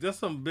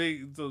some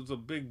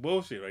big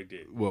bullshit right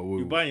there. What?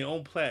 You buying your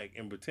own plaque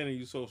and pretending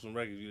you sold some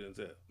records you didn't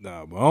sell.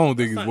 Nah, but I don't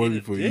think it's worthy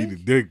for eat a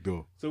dick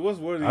though. So what's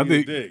worthy of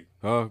a dick?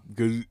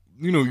 Because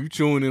you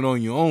chewing it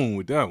on your own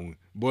with that one.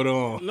 But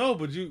no,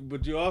 but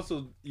you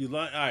also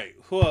like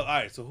all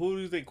right. So who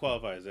do you think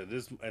qualifies at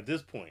this point? At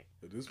this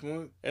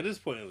point? At this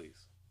point, at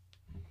least.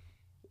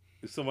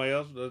 Is somebody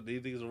else? Do you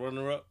think is a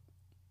runner up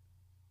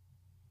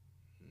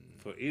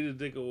for Eat a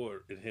Dick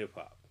Award in hip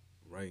hop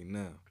right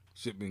now?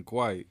 Shit been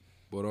quiet,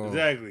 but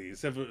exactly.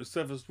 Except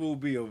for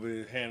Smooth B over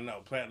there handing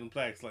out platinum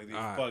plaques like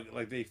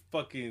they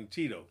fucking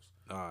Cheetos.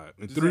 All right,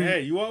 say,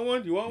 hey, you want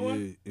one? You want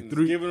one? In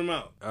and giving them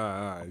out. All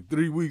right,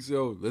 3 weeks,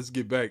 yo. Let's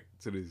get back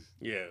to this.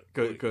 Yeah,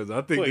 because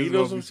I think you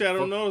know some shit I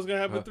don't know is gonna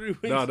happen 3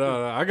 weeks.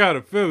 No. I got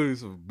a feeling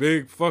some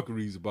big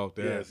fuckeries about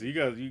that. Yeah, so you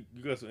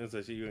got some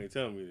inside shit you ain't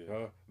telling me.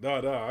 No.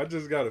 I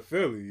just got a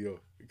feeling, yo.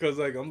 Because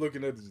like I'm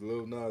looking at this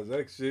Lil Nas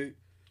X shit.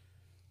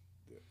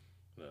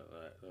 No,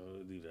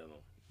 leave that alone.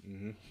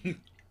 Mm-hmm.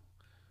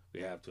 We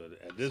have to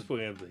at this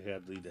point. We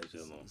have to leave that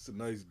shit alone. It's a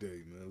nice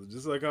day, man.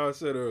 Just like how I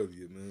said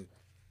earlier, man.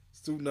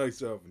 It's too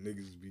nice out for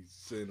niggas to be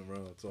sitting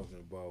around talking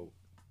about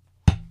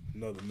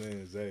another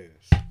man's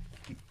ass.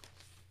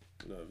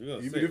 No,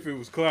 even if it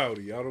was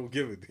cloudy, I don't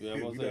give a damn.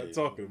 Yeah, we're not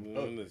talking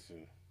about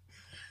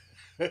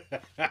it.